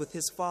does with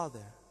his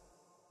father.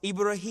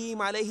 Ibrahim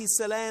alayhi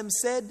salam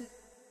said,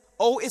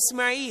 "O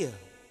Ismail,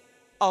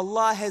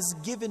 Allah has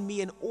given me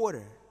an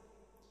order."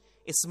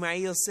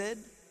 Ismail said,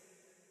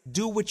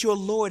 "Do what your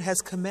Lord has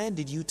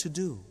commanded you to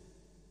do."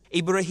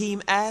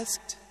 Ibrahim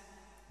asked,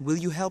 "Will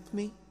you help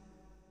me?"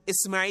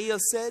 Ismail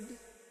said,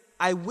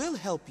 "I will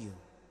help you."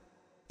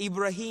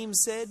 Ibrahim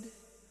said,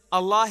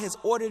 "Allah has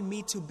ordered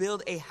me to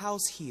build a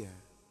house here,"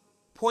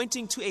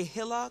 pointing to a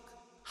hillock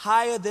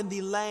higher than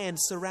the land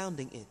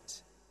surrounding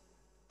it.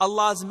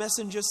 Allah's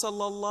Messenger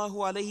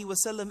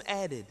ﷺ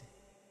added,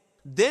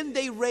 Then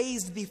they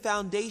raised the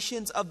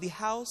foundations of the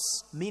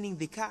house, meaning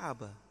the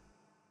Kaaba.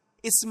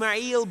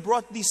 Ismail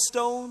brought the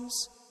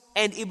stones,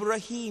 and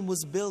Ibrahim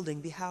was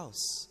building the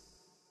house.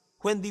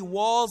 When the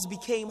walls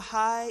became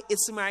high,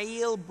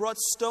 Ismail brought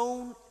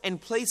stone and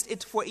placed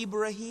it for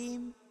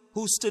Ibrahim,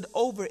 who stood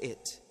over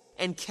it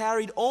and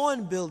carried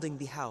on building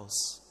the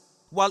house.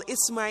 While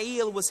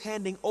Ismail was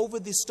handing over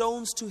the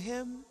stones to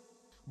him,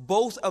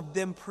 both of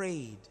them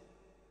prayed,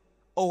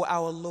 "O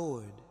our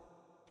Lord,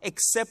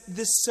 accept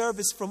this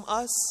service from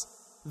us.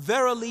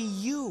 Verily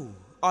you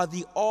are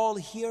the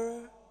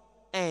all-hearer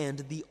and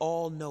the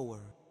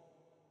all-knower."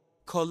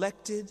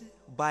 Collected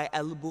by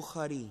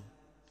Al-Bukhari.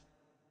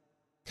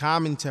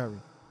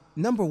 Commentary.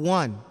 Number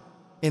 1.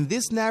 In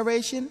this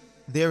narration,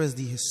 there is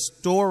the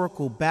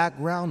historical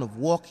background of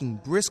walking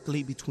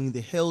briskly between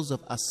the hills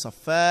of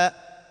As-Safa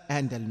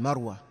and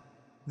Al-Marwa.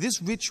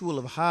 This ritual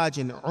of Hajj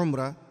and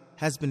Umrah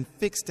has been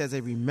fixed as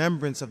a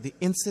remembrance of the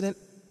incident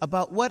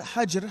about what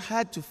Hajar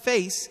had to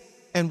face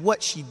and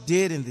what she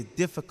did in the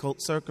difficult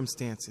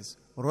circumstances.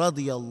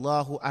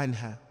 Radiyallahu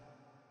anha.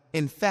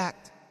 In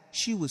fact,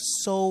 she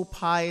was so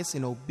pious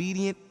and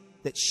obedient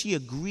that she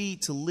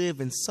agreed to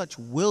live in such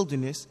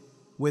wilderness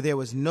where there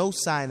was no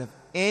sign of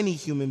any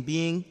human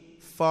being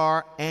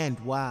far and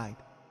wide.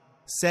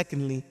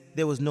 Secondly,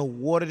 there was no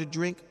water to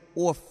drink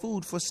or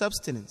food for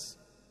sustenance.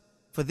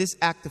 For this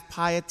act of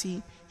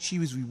piety, she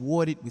was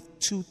rewarded with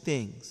 2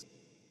 things.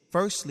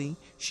 Firstly,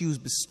 she was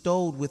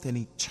bestowed with an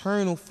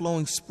eternal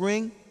flowing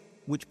spring,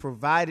 which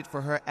provided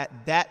for her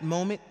at that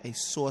moment a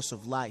source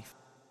of life.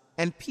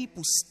 and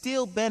people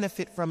still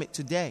benefit from it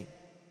today.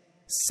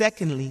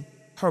 Secondly,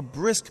 her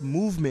brisk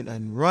movement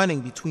and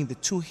running between the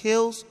two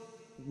hills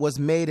was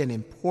made an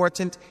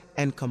important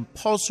and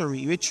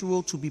compulsory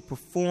ritual to be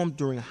performed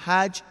during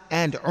Hajj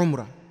and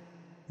Umrah.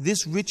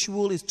 This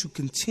ritual is to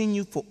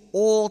continue for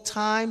all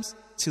times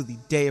till the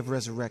day of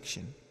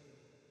resurrection.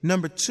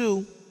 Number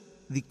 2,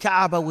 the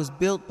Kaaba was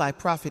built by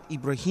Prophet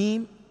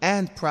Ibrahim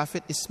and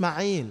Prophet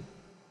Ismail.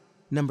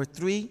 Number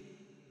 3,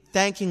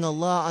 thanking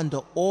Allah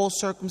under all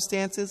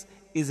circumstances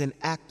is an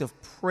act of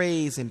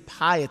praise and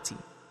piety,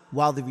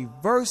 while the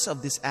reverse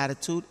of this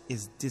attitude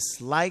is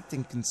disliked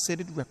and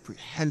considered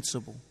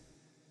reprehensible.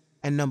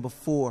 And number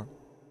 4,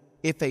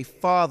 if a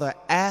father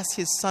asks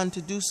his son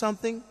to do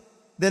something,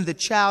 then the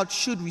child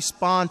should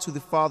respond to the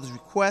father's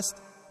request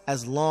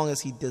as long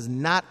as he does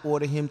not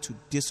order him to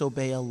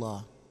disobey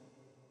Allah.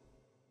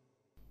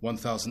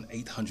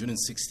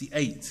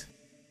 1868.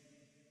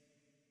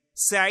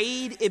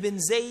 Sa'id ibn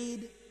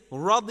Zayd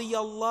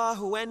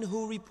radiyallahu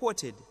anhu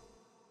reported,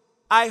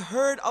 I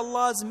heard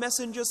Allah's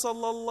Messenger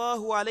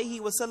sallallahu alayhi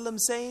wasallam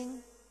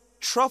saying,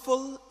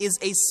 truffle is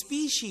a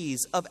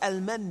species of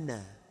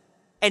al-manna,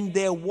 and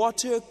their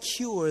water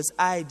cures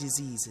eye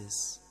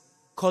diseases.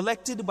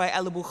 Collected by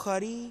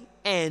Al-Bukhari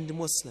and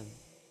Muslim.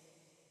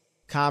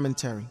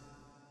 Commentary.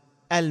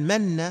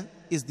 Al-manna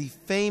is the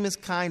famous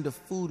kind of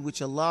food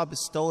which Allah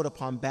bestowed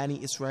upon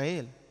Bani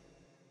Israel.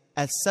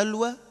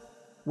 Al-salwa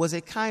was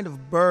a kind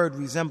of bird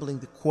resembling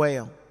the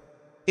quail.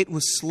 It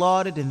was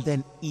slaughtered and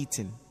then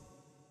eaten.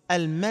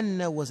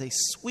 Al-manna was a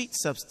sweet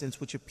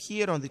substance which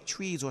appeared on the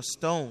trees or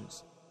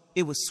stones.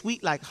 It was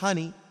sweet like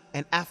honey,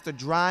 and after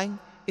drying,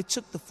 it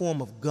took the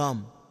form of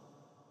gum.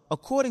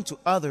 According to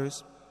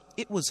others,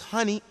 it was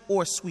honey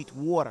or sweet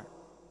water.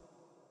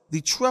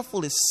 The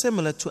truffle is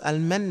similar to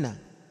al-manna.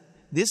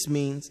 This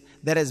means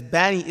that as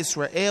Bani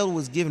Israel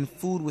was given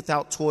food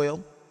without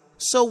toil,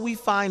 so we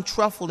find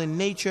truffle in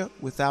nature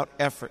without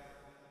effort.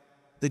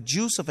 The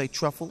juice of a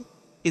truffle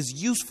is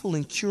useful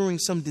in curing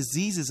some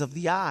diseases of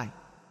the eye.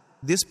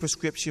 This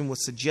prescription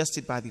was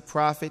suggested by the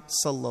Prophet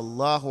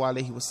sallallahu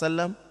alaihi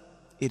wasallam.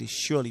 It is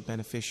surely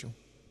beneficial.